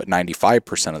time, but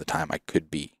 95% of the time I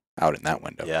could be out in that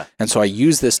window. Yeah. And so I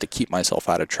use this to keep myself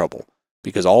out of trouble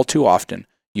because all too often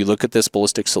you look at this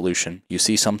ballistic solution, you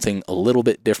see something a little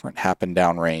bit different happen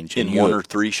downrange. In one or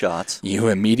three shots. You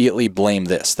immediately blame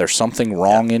this. There's something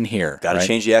wrong in here. Got to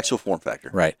change the actual form factor.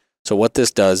 Right. So what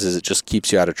this does is it just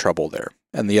keeps you out of trouble there.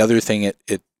 And the other thing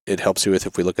it helps you with,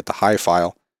 if we look at the high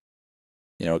file,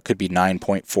 it could be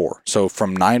 9.4. So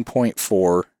from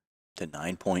 9.4 to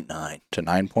 9.9 to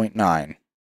 9.9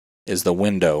 is the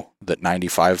window that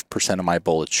 95% of my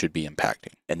bullets should be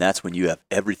impacting. And that's when you have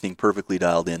everything perfectly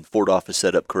dialed in, Fort Office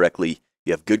set up correctly,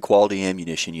 you have good quality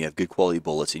ammunition, you have good quality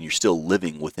bullets, and you're still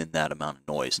living within that amount of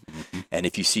noise. Mm-hmm. And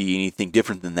if you see anything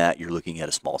different than that, you're looking at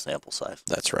a small sample size.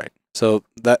 That's right. So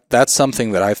that's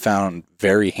something that I found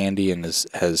very handy and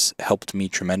has helped me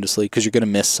tremendously because you're going to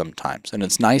miss sometimes. And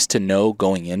it's nice to know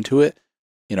going into it,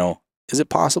 is it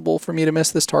possible for me to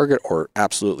miss this target or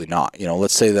absolutely not?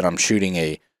 Let's say that I'm shooting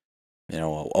a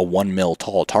 1 mil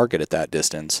tall target at that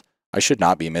distance. I should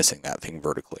not be missing that thing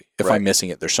vertically. If I'm missing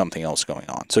it, there's something else going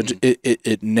on. So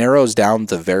it narrows down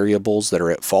the variables that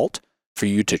are at fault for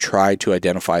you to try to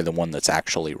identify the one that's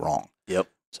actually wrong. Yep.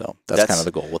 So that's kind of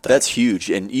the goal with that. That's huge.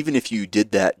 And even if you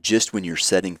did that just when you're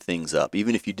setting things up,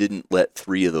 even if you didn't let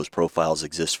 3 of those profiles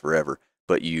exist forever,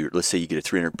 but let's say you get a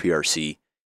 300 PRC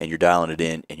and you're dialing it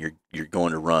in and you're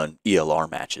going to run ELR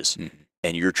matches. Mm-hmm.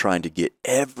 And you're trying to get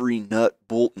every nut,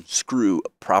 bolt, and screw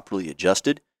properly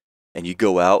adjusted, and you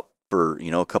go out for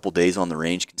a couple days on the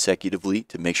range consecutively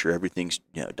to make sure everything's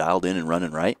dialed in and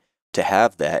running right, to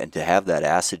have that and to have that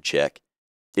acid check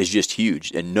is just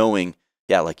huge. And knowing,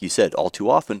 like you said, all too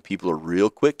often people are real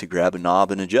quick to grab a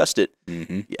knob and adjust it,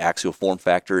 the axial form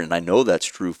factor, and I know that's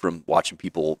true from watching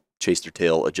people chase their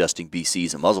tail adjusting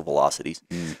BCs and muzzle velocities.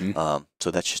 Mm-hmm. So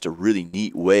that's just a really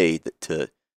neat way to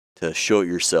show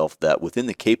yourself that within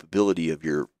the capability of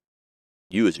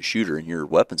you as a shooter and your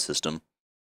weapon system,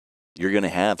 you're going to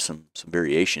have some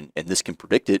variation, and this can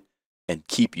predict it and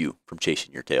keep you from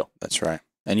chasing your tail. That's right.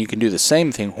 And you can do the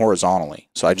same thing horizontally.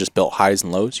 So I just built highs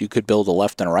and lows. You could build a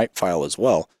left and a right file as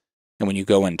well. And when you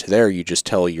go into there, you just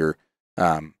tell your,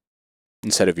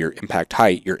 instead of your impact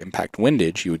height, your impact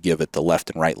windage, you would give it the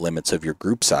left and right limits of your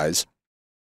group size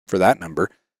for that number.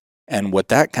 And what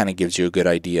that kind of gives you a good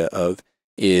idea of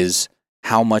is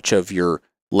how much of your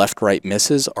left-right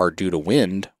misses are due to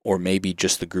wind or maybe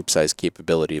just the group size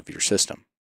capability of your system.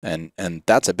 And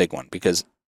that's a big one because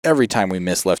every time we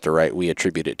miss left or right, we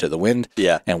attribute it to the wind.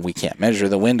 Yeah. And we can't measure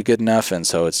the wind good enough, and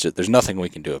so it's just there's nothing we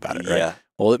can do about it, right? Yeah.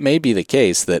 Well, it may be the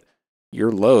case that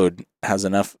your load has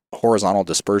enough horizontal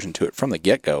dispersion to it from the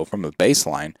get-go, from a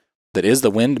baseline, that is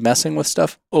the wind messing with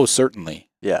stuff? Oh, certainly.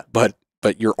 Yeah.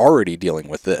 But you're already dealing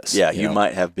with this. Yeah, you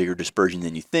might have bigger dispersion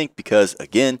than you think because,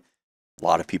 again, a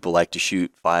lot of people like to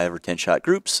shoot 5 or 10 shot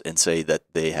groups and say that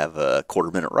they have a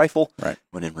quarter-minute rifle, right?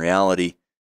 When in reality,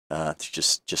 it's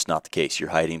just not the case. You're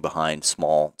hiding behind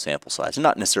small sample size, and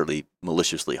not necessarily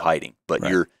maliciously hiding, but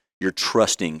you're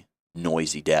trusting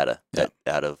noisy data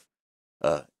out of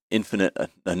infinite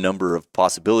a number of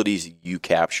possibilities. You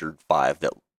captured 5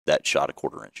 that shot a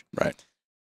 1/4 inch. Right.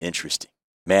 Interesting.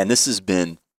 Man, this has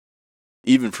been,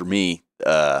 even for me,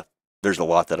 there's a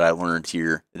lot that I learned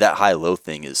here. That high-low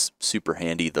thing is super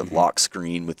handy. The lock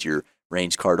screen with your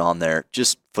range card on there,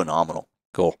 just phenomenal.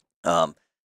 Cool.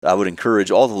 I would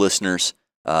encourage all the listeners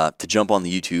to jump on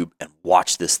the YouTube and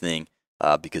watch this thing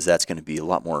because that's going to be a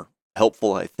lot more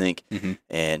helpful, I think.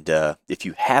 And if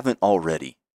you haven't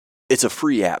already, it's a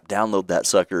free app. Download that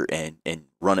sucker and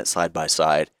run it side by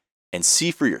side and see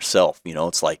for yourself.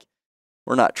 It's like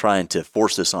we're not trying to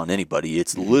force this on anybody.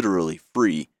 It's literally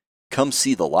free. Come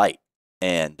see the light,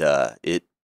 and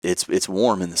it's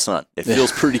warm in the sun. It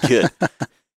feels pretty good.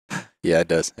 Yeah, it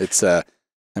does. It's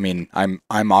I'm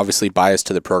obviously biased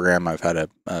to the program. I've had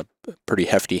a pretty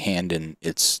hefty hand in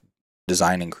its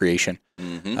design and creation.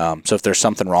 So if there's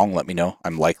something wrong, let me know.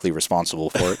 I'm likely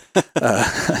responsible for it.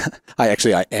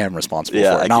 I am responsible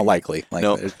for it. Not likely.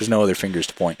 There's no other fingers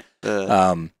to point.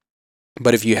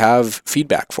 But if you have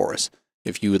feedback for us,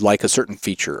 if you would like a certain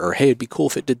feature, or hey, it'd be cool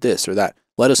if it did this or that,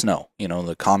 let us know.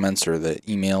 The comments or the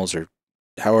emails or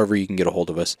however you can get a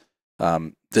hold of us.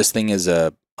 This thing is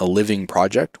a living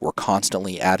project. We're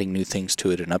constantly adding new things to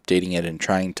it and updating it and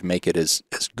trying to make it as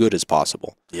good as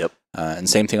possible. Yep. And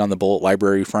same thing on the bullet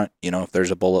library front. If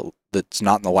there's a bullet that's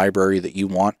not in the library that you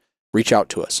want, reach out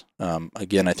to us.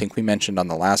 Again, I think we mentioned on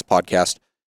the last podcast,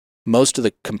 most of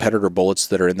the competitor bullets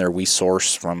that are in there we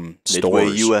source from Midway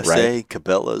stores, USA, right?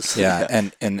 Cabela's. Yeah,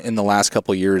 and in the last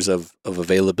couple of years of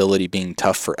availability being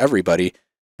tough for everybody,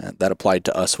 that applied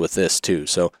to us with this too.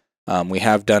 So we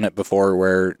have done it before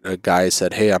where a guy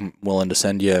said, "Hey, I'm willing to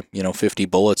send you, 50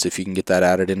 bullets. If you can get that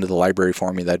added into the library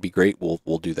for me, that'd be great.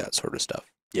 We'll do that sort of stuff."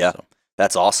 Yeah,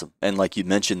 that's awesome. And like you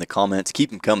mentioned, the comments,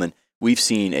 keep them coming. We've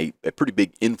seen a pretty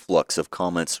big influx of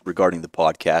comments regarding the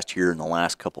podcast here in the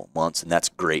last couple of months, and that's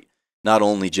great. Not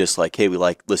only just like, hey, we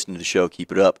like listening to the show,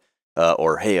 keep it up,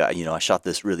 or hey, I shot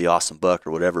this really awesome buck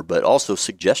or whatever, but also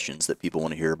suggestions that people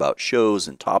want to hear about shows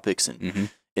and topics. And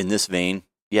in this vein,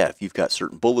 yeah, if you've got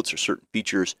certain bullets or certain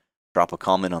features, drop a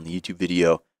comment on the YouTube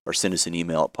video or send us an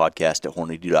email at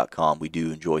podcast@hornady.com. We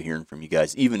do enjoy hearing from you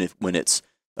guys, even when it's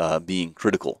being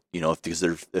critical, because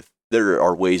if there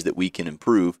are ways that we can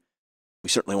improve, we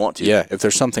certainly want to. Yeah, if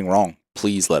there's something wrong,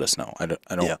 please let us know. I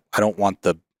don't want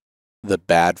the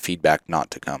bad feedback not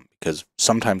to come, because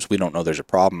sometimes we don't know there's a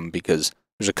problem because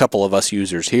there's a couple of us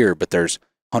users here, but there's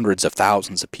hundreds of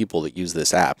thousands of people that use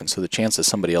this app, and so the chance of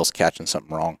somebody else catching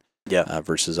something wrong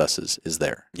versus us is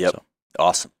there. Yep. So.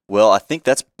 Awesome. Well, I think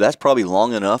that's probably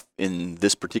long enough in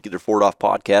this particular Ford Off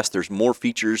podcast. There's more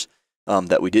features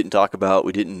that we didn't talk about.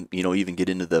 We didn't, even get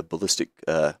into the ballistic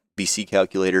BC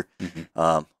calculator.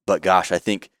 But gosh, I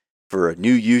think for a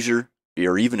new user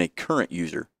or even a current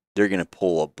user, they're going to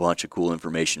pull a bunch of cool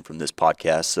information from this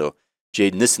podcast. So,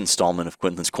 Jayden, this installment of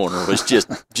Quinlan's Corner was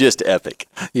just epic.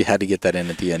 You had to get that in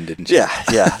at the end, didn't you?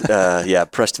 Yeah.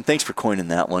 Preston, thanks for coining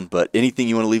that one. But anything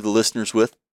you want to leave the listeners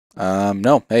with?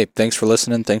 No. Hey, thanks for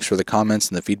listening. Thanks for the comments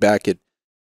and the feedback.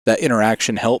 That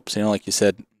interaction helps. Like you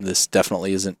said, this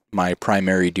definitely isn't my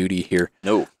primary duty here.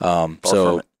 No.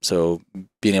 So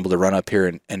being able to run up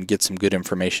here and get some good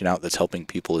information out that's helping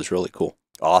people is really cool.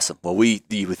 Awesome. Well, we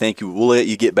thank you. We'll let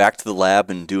you get back to the lab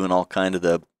and doing all kind of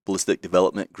the ballistic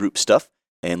development group stuff.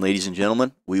 And ladies and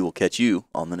gentlemen, we will catch you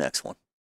on the next one.